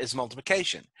division is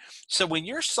multiplication. So when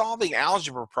you're solving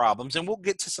algebra problems, and we'll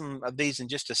get to some of these in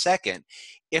just a second,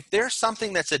 if there's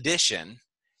something that's addition,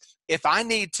 if I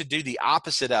need to do the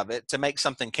opposite of it to make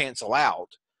something cancel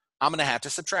out, I'm going to have to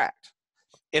subtract.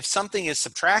 If something is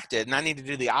subtracted and I need to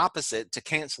do the opposite to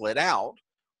cancel it out,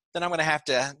 then I'm going to have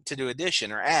to do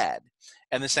addition or add.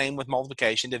 And the same with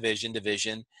multiplication,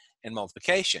 division, and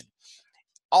multiplication.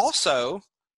 Also,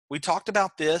 we talked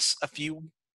about this a few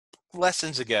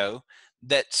lessons ago,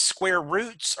 that square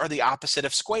roots are the opposite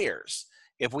of squares.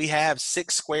 If we have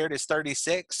 6 squared is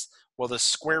 36, well, the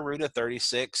square root of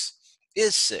 36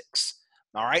 is 6.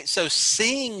 All right, so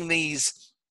seeing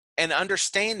these and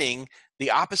understanding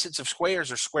the opposites of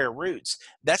squares or square roots,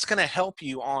 that's going to help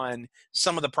you on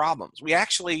some of the problems. We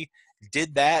actually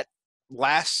did that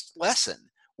last lesson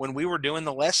when we were doing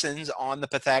the lessons on the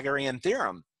Pythagorean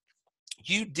theorem.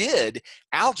 You did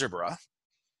algebra.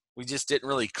 We just didn't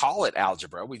really call it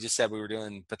algebra. We just said we were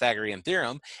doing Pythagorean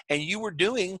theorem, and you were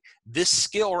doing this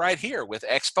skill right here with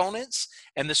exponents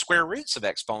and the square roots of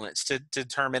exponents to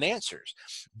determine answers.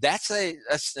 That's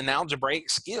an algebraic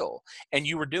skill, and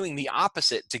you were doing the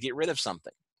opposite to get rid of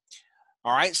something.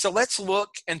 All right, so let's look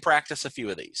and practice a few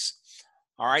of these.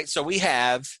 All right, so we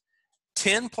have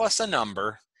 10 plus a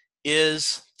number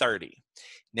is 30.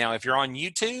 Now, if you're on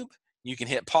YouTube, you can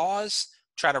hit pause,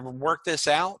 try to work this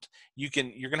out. You're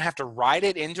going to have to write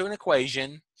it into an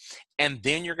equation, and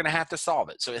then you're going to have to solve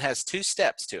it. So it has 2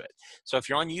 steps to it. So if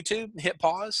you're on YouTube, hit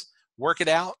pause, work it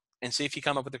out, and see if you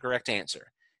come up with the correct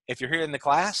answer. If you're here in the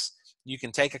class, you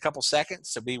can take a couple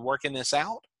seconds to be working this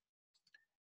out,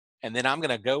 and then I'm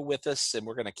going to go with us, and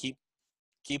we're going to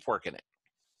keep working it.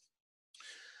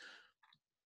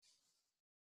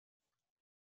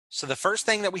 So the first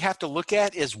thing that we have to look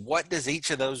at is, what does each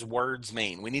of those words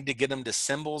mean? We need to get them to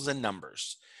symbols and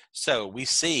numbers. So we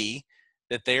see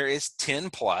that there is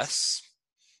 10 plus.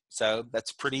 So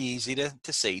that's pretty easy to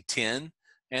see, 10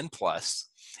 and plus.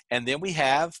 And then we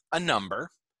have a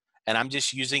number, and I'm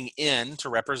just using n to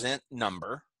represent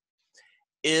number,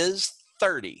 is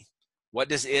 30. What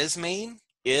does is mean?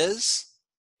 Is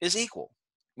equal.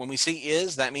 When we see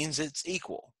is, that means it's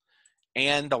equal.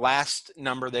 And the last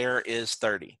number there is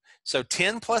 30. So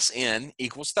 10 plus n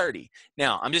equals 30.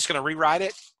 Now, I'm just going to rewrite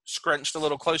it, scrunched a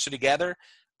little closer together.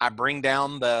 I bring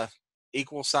down the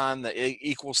equal sign, the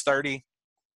equals 30,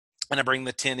 and I bring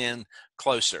the 10 in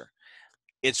closer.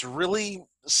 It's really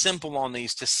simple on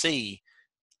these to see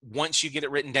once you get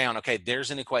it written down. Okay,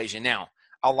 there's an equation. Now,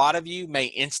 a lot of you may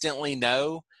instantly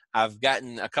know. I've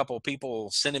gotten a couple of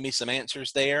people sending me some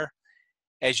answers there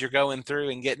as you're going through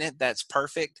and getting it. That's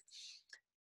perfect.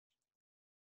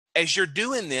 As you're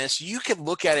doing this, you could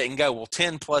look at it and go, well,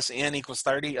 10 plus n equals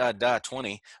 30,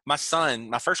 20. My son,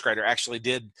 my first grader, actually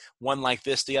did one like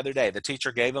this the other day. The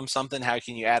teacher gave him something, how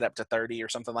can you add up to 30 or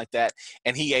something like that?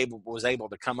 And he was able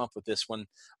to come up with this one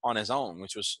on his own,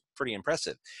 which was pretty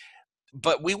impressive.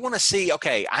 But we want to see,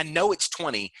 okay, I know it's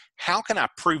 20. How can I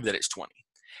prove that it's 20?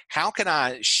 How can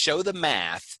I show the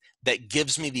math that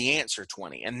gives me the answer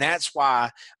 20? And that's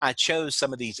why I chose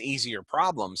some of these easier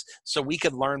problems, so we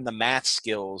could learn the math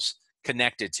skills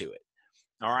connected to it.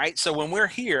 All right, so when we're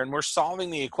here and we're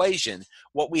solving the equation,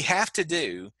 what we have to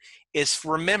do is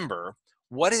remember,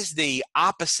 what is the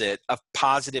opposite of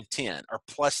positive 10 or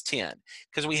plus 10?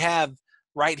 Because we have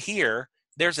right here,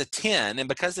 there's a 10, and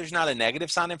because there's not a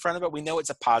negative sign in front of it, we know it's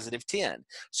a positive 10.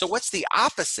 So what's the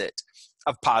opposite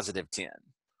of positive 10?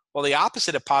 Well, the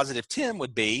opposite of positive 10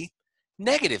 would be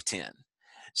negative 10.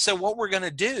 So what we're going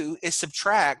to do is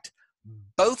subtract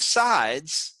both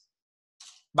sides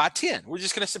by 10. We're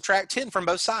just going to subtract 10 from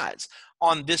both sides.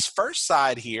 On this first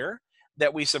side here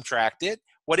that we subtracted,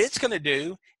 what it's going to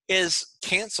do is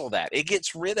cancel that. It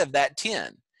gets rid of that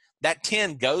 10. That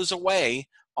 10 goes away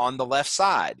on the left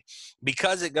side.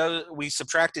 Because we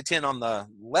subtracted 10 on the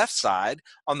left side,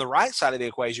 on the right side of the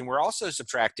equation, we're also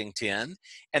subtracting 10,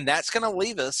 and that's going to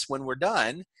leave us, when we're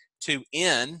done, to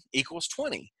n equals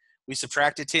 20. We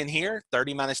subtracted 10 here.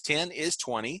 30 minus 10 is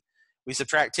 20. We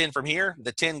subtract 10 from here,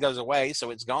 the 10 goes away,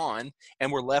 so it's gone,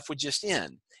 and we're left with just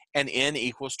n. And n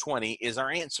equals 20 is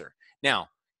our answer. Now,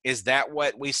 is that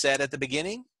what we said at the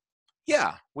beginning?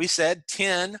 Yeah, we said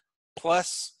 10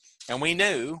 plus, and we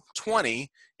knew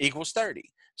 20 equals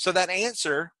 30. So that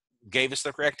answer gave us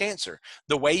the correct answer.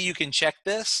 The way you can check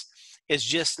this is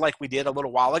just like we did a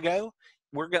little while ago.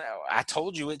 I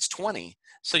told you it's 20.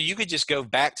 So you could just go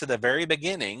back to the very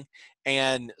beginning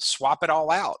and swap it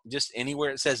all out. Just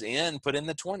anywhere it says n, put in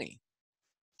the 20.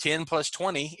 10 plus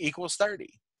 20 equals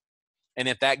 30. And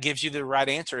if that gives you the right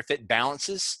answer, if it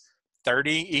balances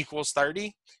 30 equals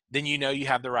 30, then you know you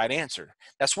have the right answer.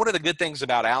 That's one of the good things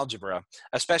about algebra,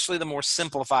 especially the more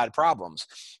simplified problems.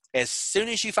 As soon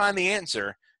as you find the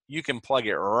answer, you can plug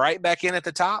it right back in at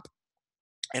the top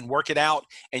and work it out,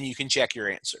 and you can check your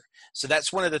answer. So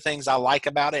that's one of the things I like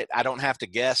about it. I don't have to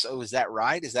guess, oh, is that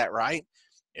right? Is that right?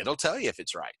 It'll tell you if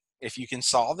it's right. If you can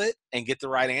solve it and get the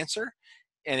right answer,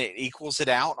 and it equals it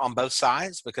out on both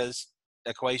sides, because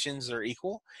equations are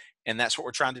equal, and that's what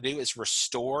we're trying to do, is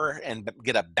restore and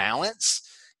get a balance.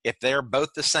 If they're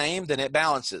both the same, then it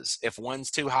balances. If one's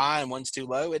too high and one's too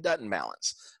low, it doesn't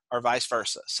balance, or vice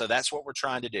versa. So that's what we're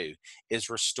trying to do, is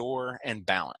restore and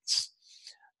balance.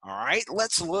 All right,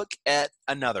 let's look at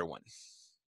another one.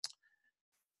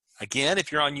 Again,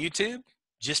 if you're on YouTube,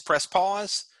 just press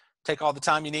pause, take all the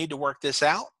time you need to work this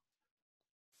out,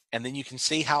 and then you can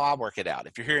see how I work it out.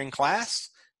 If you're here in class,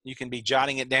 you can be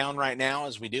jotting it down right now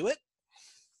as we do it.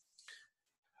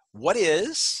 What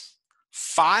is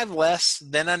 5 less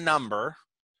than a number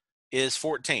is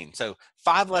 14? So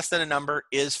 5 less than a number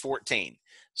is 14.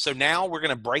 So now we're going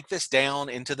to break this down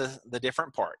into the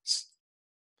different parts.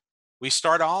 We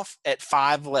start off at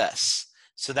 5 less.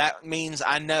 So that means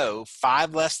I know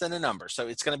 5 less than a number. So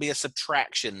it's going to be a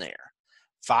subtraction there.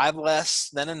 5 less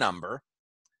than a number.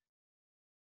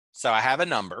 So I have a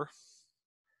number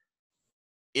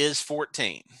is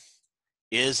 14.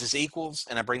 Is equals,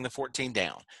 and I bring the 14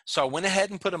 down. So I went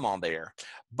ahead and put them on there.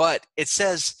 But it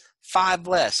says 5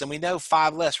 less, and we know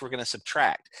 5 less we're going to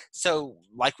subtract. So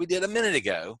like we did a minute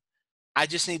ago, I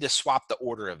just need to swap the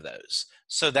order of those.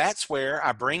 So that's where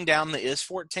I bring down the is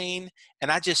 14,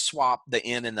 and I just swap the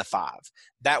n and the 5.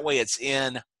 That way it's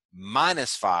n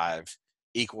minus 5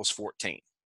 equals 14.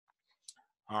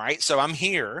 All right, so I'm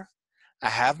here. I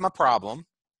have my problem,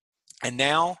 and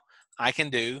now I can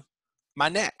do my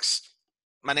next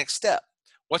step.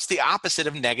 What's the opposite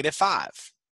of negative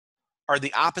 5? Or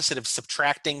the opposite of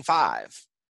subtracting 5?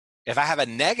 If I have a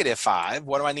negative 5,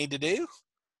 what do I need to do?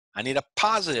 I need a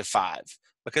positive 5,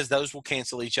 because those will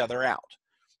cancel each other out.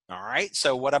 All right,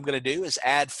 so what I'm going to do is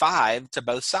add 5 to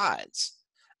both sides.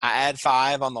 I add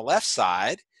 5 on the left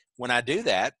side. When I do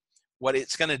that, what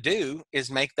it's going to do is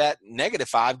make that negative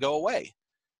 5 go away.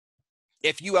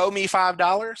 If you owe me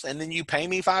 $5 and then you pay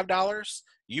me $5,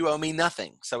 you owe me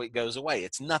nothing, so it goes away.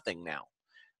 It's nothing now.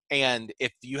 And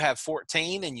if you have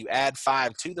 14 and you add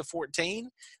 5 to the 14,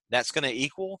 that's going to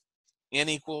equal n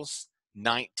equals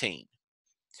 19.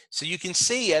 So you can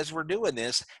see as we're doing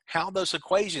this how those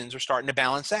equations are starting to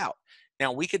balance out.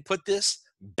 Now we could put this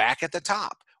back at the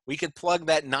top. We could plug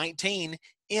that 19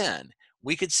 in.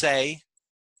 We could say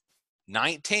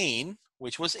 19,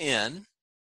 which was n,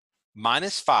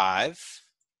 minus 5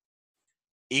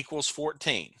 equals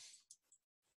 14.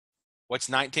 What's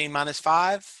 19 minus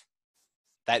 5?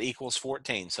 That equals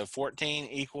 14. So 14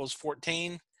 equals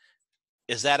 14.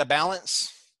 Is that a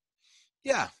balance?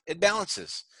 Yeah, it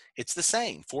balances. It's the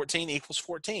same. 14 equals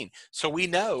 14. So we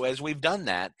know, as we've done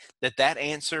that, that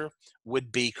answer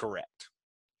would be correct.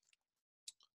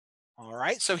 All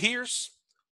right, so here's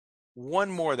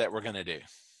one more that we're going to do.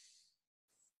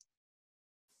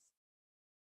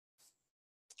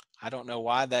 I don't know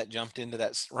why that jumped into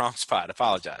that wrong spot. I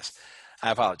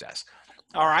apologize.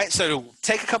 All right, so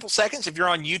take a couple seconds. If you're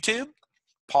on YouTube,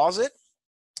 pause it.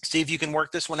 See if you can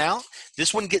work this one out.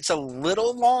 This one gets a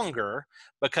little longer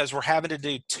because we're having to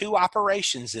do 2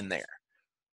 operations in there.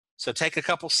 So take a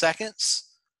couple seconds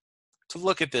to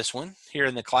look at this one here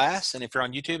in the class. And if you're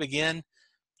on YouTube, again,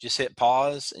 just hit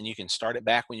pause and you can start it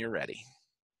back when you're ready.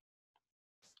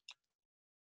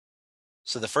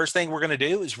 So the first thing we're going to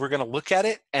do is we're going to look at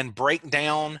it and break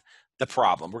down the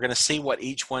problem. We're going to see what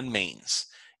each one means.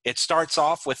 It starts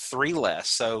off with 3 less.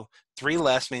 So 3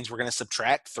 less means we're going to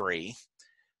subtract 3.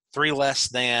 3 less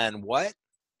than what?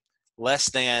 Less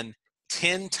than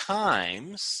 10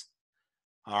 times.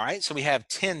 All right, so we have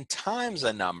 10 times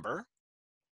a number,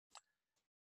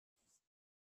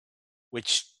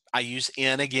 which I use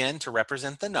n again to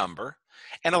represent the number.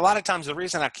 And a lot of times the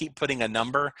reason I keep putting a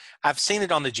number, I've seen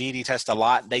it on the GED test a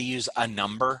lot. They use a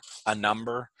number,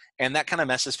 and that kind of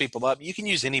messes people up. You can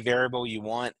use any variable you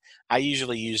want. I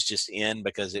usually use just n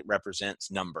because it represents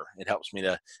number. It helps me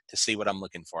to see what I'm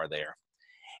looking for there.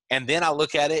 And then I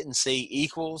look at it and see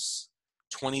equals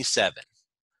 27.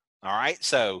 All right,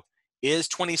 so is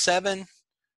 27?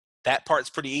 That part's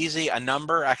pretty easy. A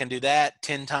number, I can do that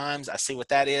 10 times. I see what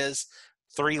that is.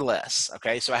 3 less.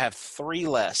 Okay, so I have 3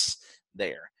 less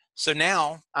there. So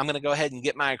now I'm going to go ahead and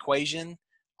get my equation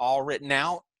all written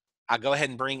out. I go ahead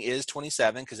and bring is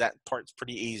 27 because that part's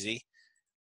pretty easy.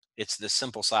 It's the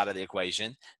simple side of the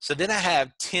equation. So then I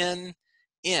have 10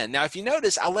 n. Now, if you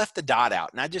notice, I left the dot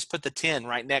out, and I just put the 10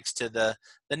 right next to the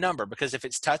number because if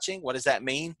it's touching, what does that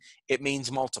mean? It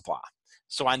means multiply.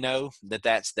 So I know that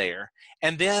that's there.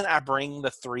 And then I bring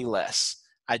the 3 less.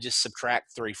 I just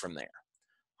subtract 3 from there.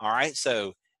 All right,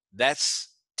 so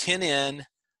that's 10n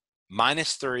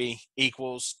minus 3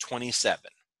 equals 27.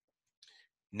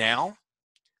 Now,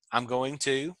 I'm going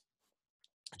to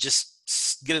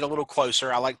just get it a little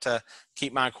closer. I like to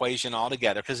keep my equation all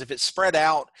together because if it's spread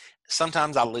out,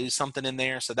 sometimes I lose something in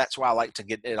there. So that's why I like to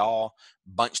get it all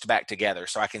bunched back together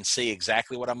so I can see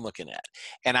exactly what I'm looking at.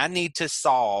 And I need to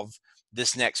solve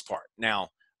this next part. Now,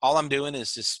 all I'm doing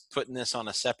is just putting this on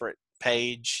a separate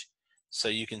page so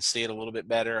you can see it a little bit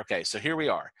better. Okay, so here we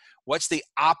are. What's the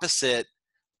opposite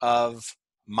of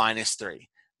minus 3?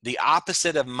 The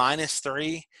opposite of minus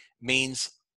 3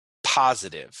 means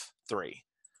positive 3.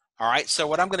 All right, so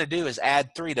what I'm going to do is add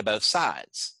 3 to both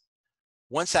sides.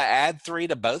 Once I add 3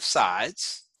 to both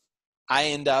sides, I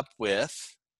end up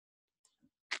with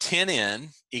 10n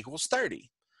equals 30.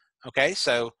 Okay,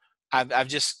 so I've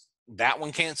just, that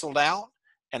one canceled out,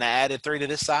 and I added 3 to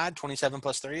this side. 27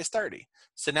 plus 3 is 30.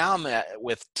 So now I'm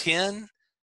with 10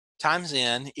 times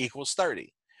n equals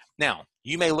 30. Now,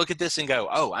 you may look at this and go,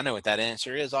 oh, I know what that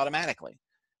answer is automatically.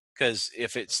 Because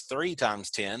if it's 3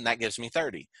 times 10, that gives me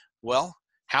 30. Well,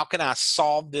 how can I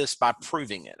solve this by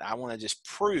proving it? I want to just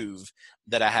prove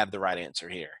that I have the right answer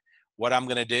here. What I'm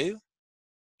going to do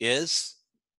is,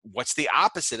 what's the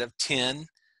opposite of 10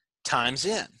 times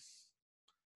n?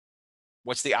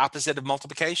 What's the opposite of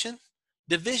multiplication?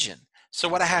 Division. So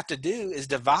what I have to do is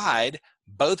divide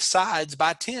both sides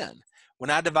by 10. When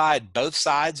I divide both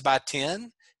sides by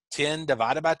 10, 10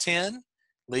 divided by 10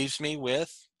 leaves me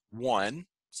with 1.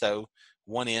 So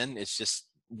 1n is just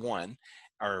 1,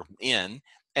 or n.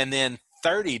 And then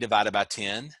 30 divided by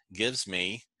 10 gives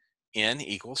me n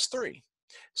equals 3.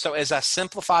 So as I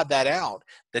simplified that out,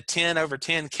 the 10 over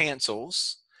 10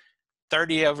 cancels.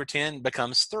 30 over 10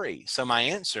 becomes 3. So my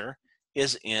answer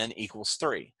is n equals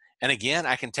 3. And again,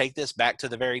 I can take this back to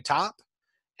the very top,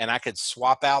 and I could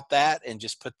swap out that and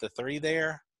just put the 3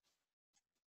 there.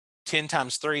 10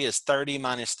 times 3 is 30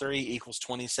 minus 3 equals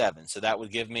 27. So that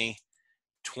would give me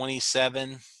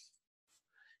 27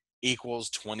 equals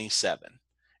 27.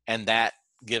 And that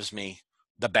gives me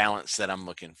the balance that I'm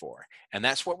looking for. And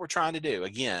that's what we're trying to do.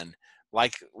 Again,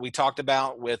 like we talked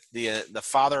about with the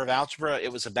father of algebra,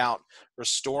 it was about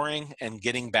restoring and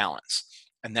getting balance.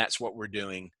 And that's what we're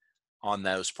doing on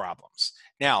those problems.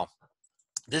 Now,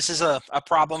 this is a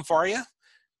problem for you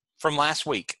from last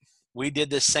week. We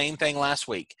did the same thing last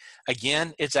week.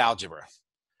 Again, it's algebra.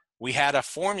 We had a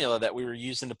formula that we were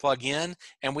using to plug in,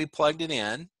 and we plugged it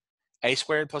in. A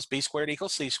squared plus b squared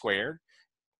equals c squared.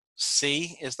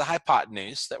 C is the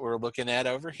hypotenuse that we're looking at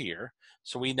over here.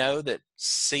 So we know that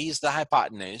C is the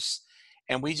hypotenuse,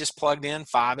 and we just plugged in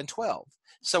 5 and 12.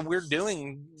 So we're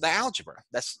doing the algebra.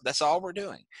 That's all we're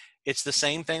doing. It's the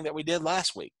same thing that we did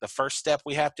last week. The first step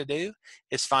we have to do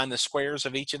is find the squares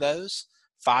of each of those.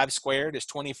 5 squared is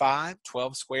 25.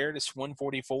 12 squared is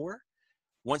 144.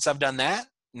 Once I've done that,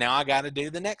 now I got to do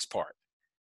the next part.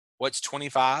 What's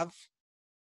 25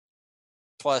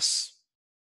 plus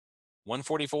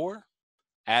 144?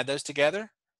 Add those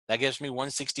together. That gives me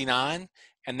 169.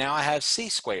 And now I have c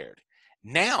squared.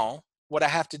 Now, what I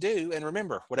have to do, and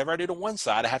remember, whatever I do to one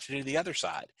side, I have to do to the other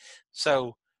side.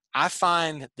 So I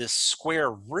find the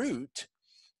square root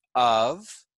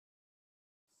of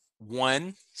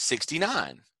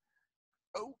 169.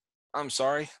 Oh, I'm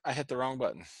sorry. I hit the wrong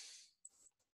button.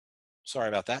 Sorry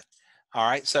about that. All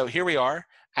right, so here we are.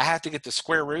 I have to get the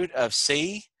square root of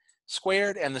c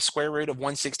squared and the square root of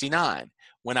 169.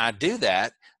 When I do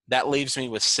that, that leaves me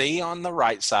with c on the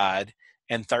right side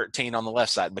and 13 on the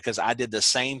left side because I did the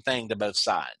same thing to both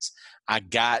sides. I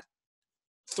got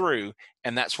through,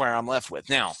 and that's where I'm left with.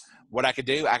 Now, what I could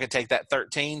do, I could take that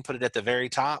 13, put it at the very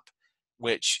top,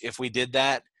 which if we did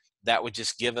that, that would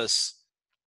just give us,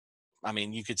 I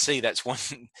mean, you could see that's one,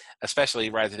 especially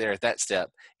right there at that step,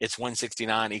 it's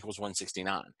 169 equals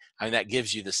 169. I mean, that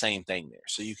gives you the same thing there.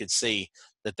 So you could see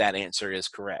that that answer is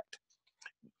correct.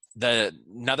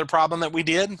 Another problem that we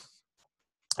did,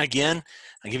 again,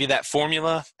 I give you that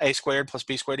formula, a squared plus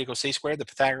b squared equals c squared, the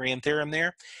Pythagorean theorem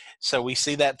there. So we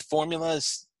see that the formula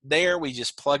is there. We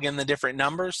just plug in the different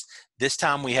numbers. This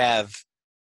time we have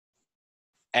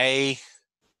a,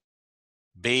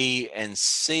 b, and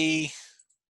c.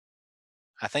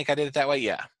 I think I did it that way,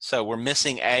 yeah. So we're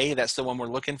missing A, that's the one we're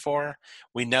looking for.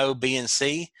 We know B and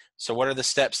C, so what are the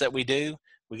steps that we do?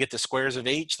 We get the squares of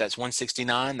each, that's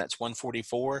 169, that's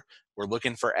 144. We're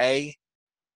looking for A.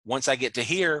 Once I get to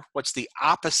here, what's the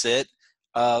opposite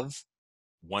of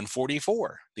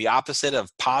 144? The opposite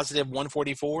of positive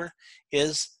 144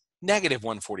 is negative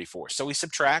 144. So we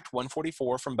subtract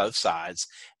 144 from both sides,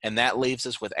 and that leaves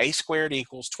us with A squared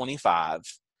equals 25.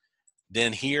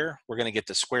 Then here, we're gonna get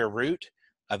the square root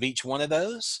of each one of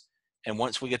those. And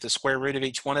once we get the square root of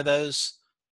each one of those,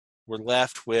 we're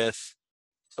left with,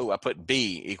 oh, I put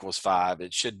B equals 5.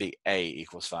 It should be A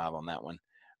equals 5 on that one.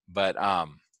 But,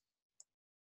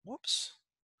 whoops,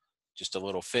 just a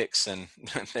little fix and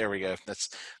there we go. That's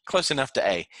close enough to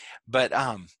A. But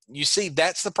you see,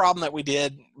 that's the problem that we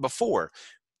did before.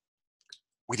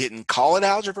 We didn't call it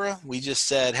algebra. We just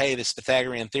said, hey, this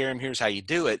Pythagorean theorem, here's how you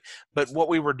do it. But what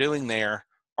we were doing there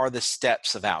are the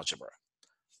steps of algebra.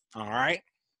 All right.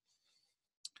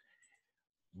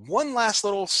 One last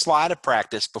little slide of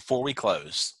practice before we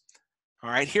close. All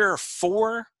right, here are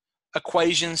 4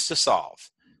 equations to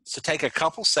solve. So take a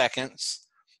couple seconds,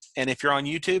 and if you're on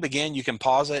YouTube, again, you can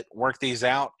pause it, work these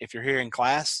out. If you're here in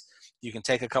class, you can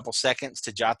take a couple seconds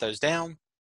to jot those down,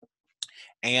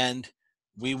 and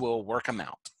we will work them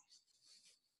out.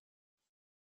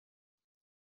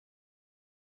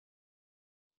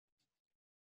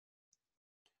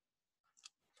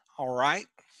 All right.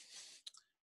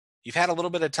 You've had a little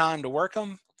bit of time to work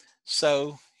them,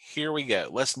 so here we go.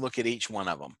 Let's look at each one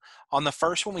of them. On the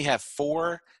first one, we have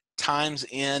 4 times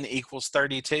n equals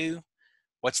 32.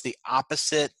 What's the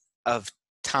opposite of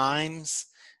times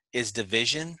is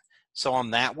division. So on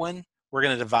that one, we're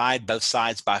going to divide both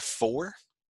sides by 4.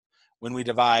 When we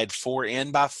divide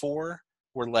 4n by 4,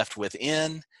 we're left with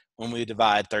n. When we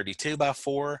divide 32 by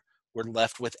 4, we're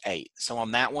left with 8. So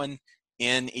on that one,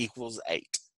 n equals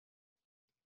 8.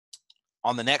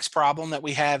 On the next problem that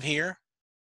we have here,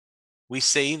 we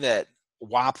see that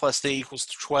y plus 3 equals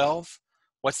 12.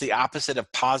 What's the opposite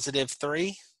of positive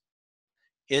 3?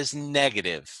 Is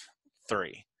negative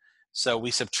 3. So we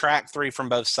subtract 3 from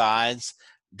both sides.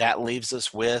 That leaves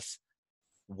us with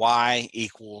y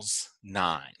equals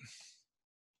 9.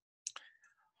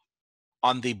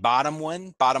 On the bottom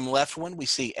one, bottom left one, we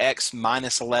see x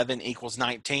minus 11 equals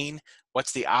 19.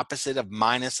 What's the opposite of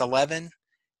minus 11?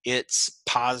 It's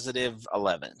positive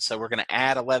 11. So we're going to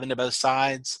add 11 to both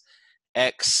sides.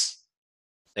 X,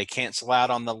 they cancel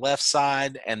out on the left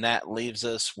side, and that leaves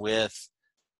us with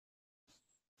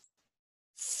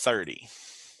 30.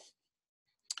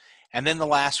 And then the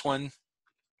last one,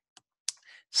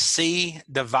 c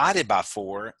divided by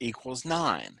 4 equals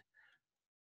 9.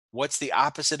 What's the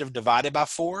opposite of divided by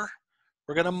 4?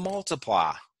 We're going to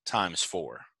multiply times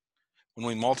 4. When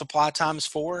we multiply times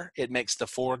 4, it makes the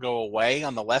 4 go away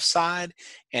on the left side,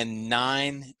 and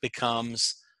 9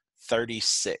 becomes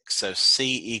 36. So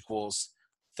c equals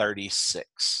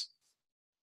 36.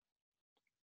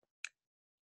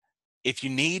 If you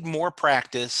need more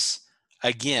practice,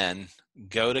 again,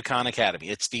 go to Khan Academy.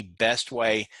 It's the best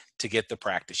way to get the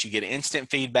practice. You get instant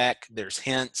feedback. There's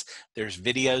hints. There's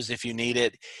videos if you need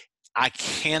it. I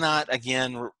cannot,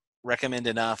 again, recommend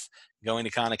enough going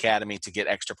to Khan Academy to get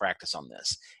extra practice on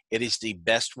this. It is the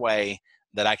best way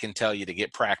that I can tell you to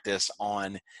get practice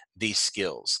on these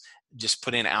skills. just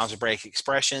put in algebraic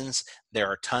expressions. There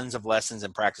are tons of lessons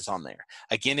and practice on there.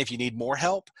 Again, if you need more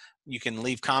help, you can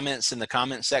leave comments in the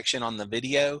comment section on the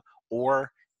video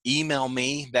or email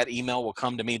me. That email will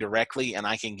come to me directly and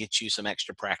I can get you some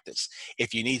extra practice.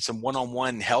 If you need some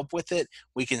one-on-one help with it,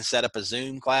 we can set up a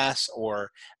Zoom class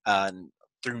or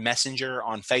through Messenger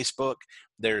on Facebook.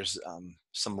 There's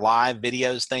some live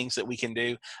videos, things that we can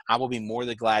do. I will be more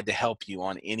than glad to help you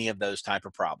on any of those type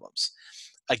of problems.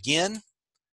 Again,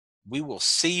 we will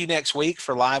see you next week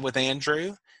for Live with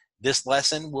Andrew. This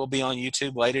lesson will be on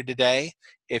YouTube later today.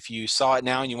 If you saw it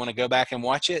now and you want to go back and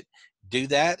watch it, do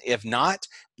that. If not,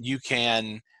 you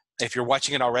can, if you're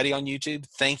watching it already on YouTube,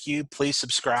 thank you. Please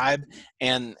subscribe.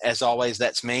 And as always,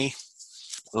 that's me.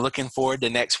 Looking forward to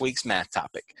next week's math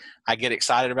topic. I get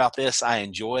excited about this. I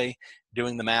enjoy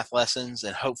doing the math lessons,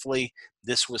 and hopefully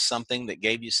this was something that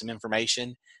gave you some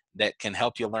information that can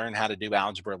help you learn how to do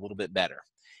algebra a little bit better.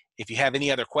 If you have any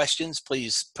other questions,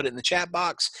 please put it in the chat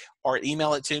box or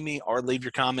email it to me or leave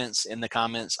your comments in the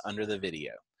comments under the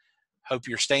video. Hope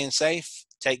you're staying safe.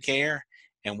 Take care,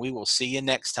 and we will see you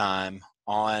next time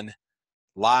on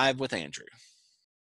Live with Andrew.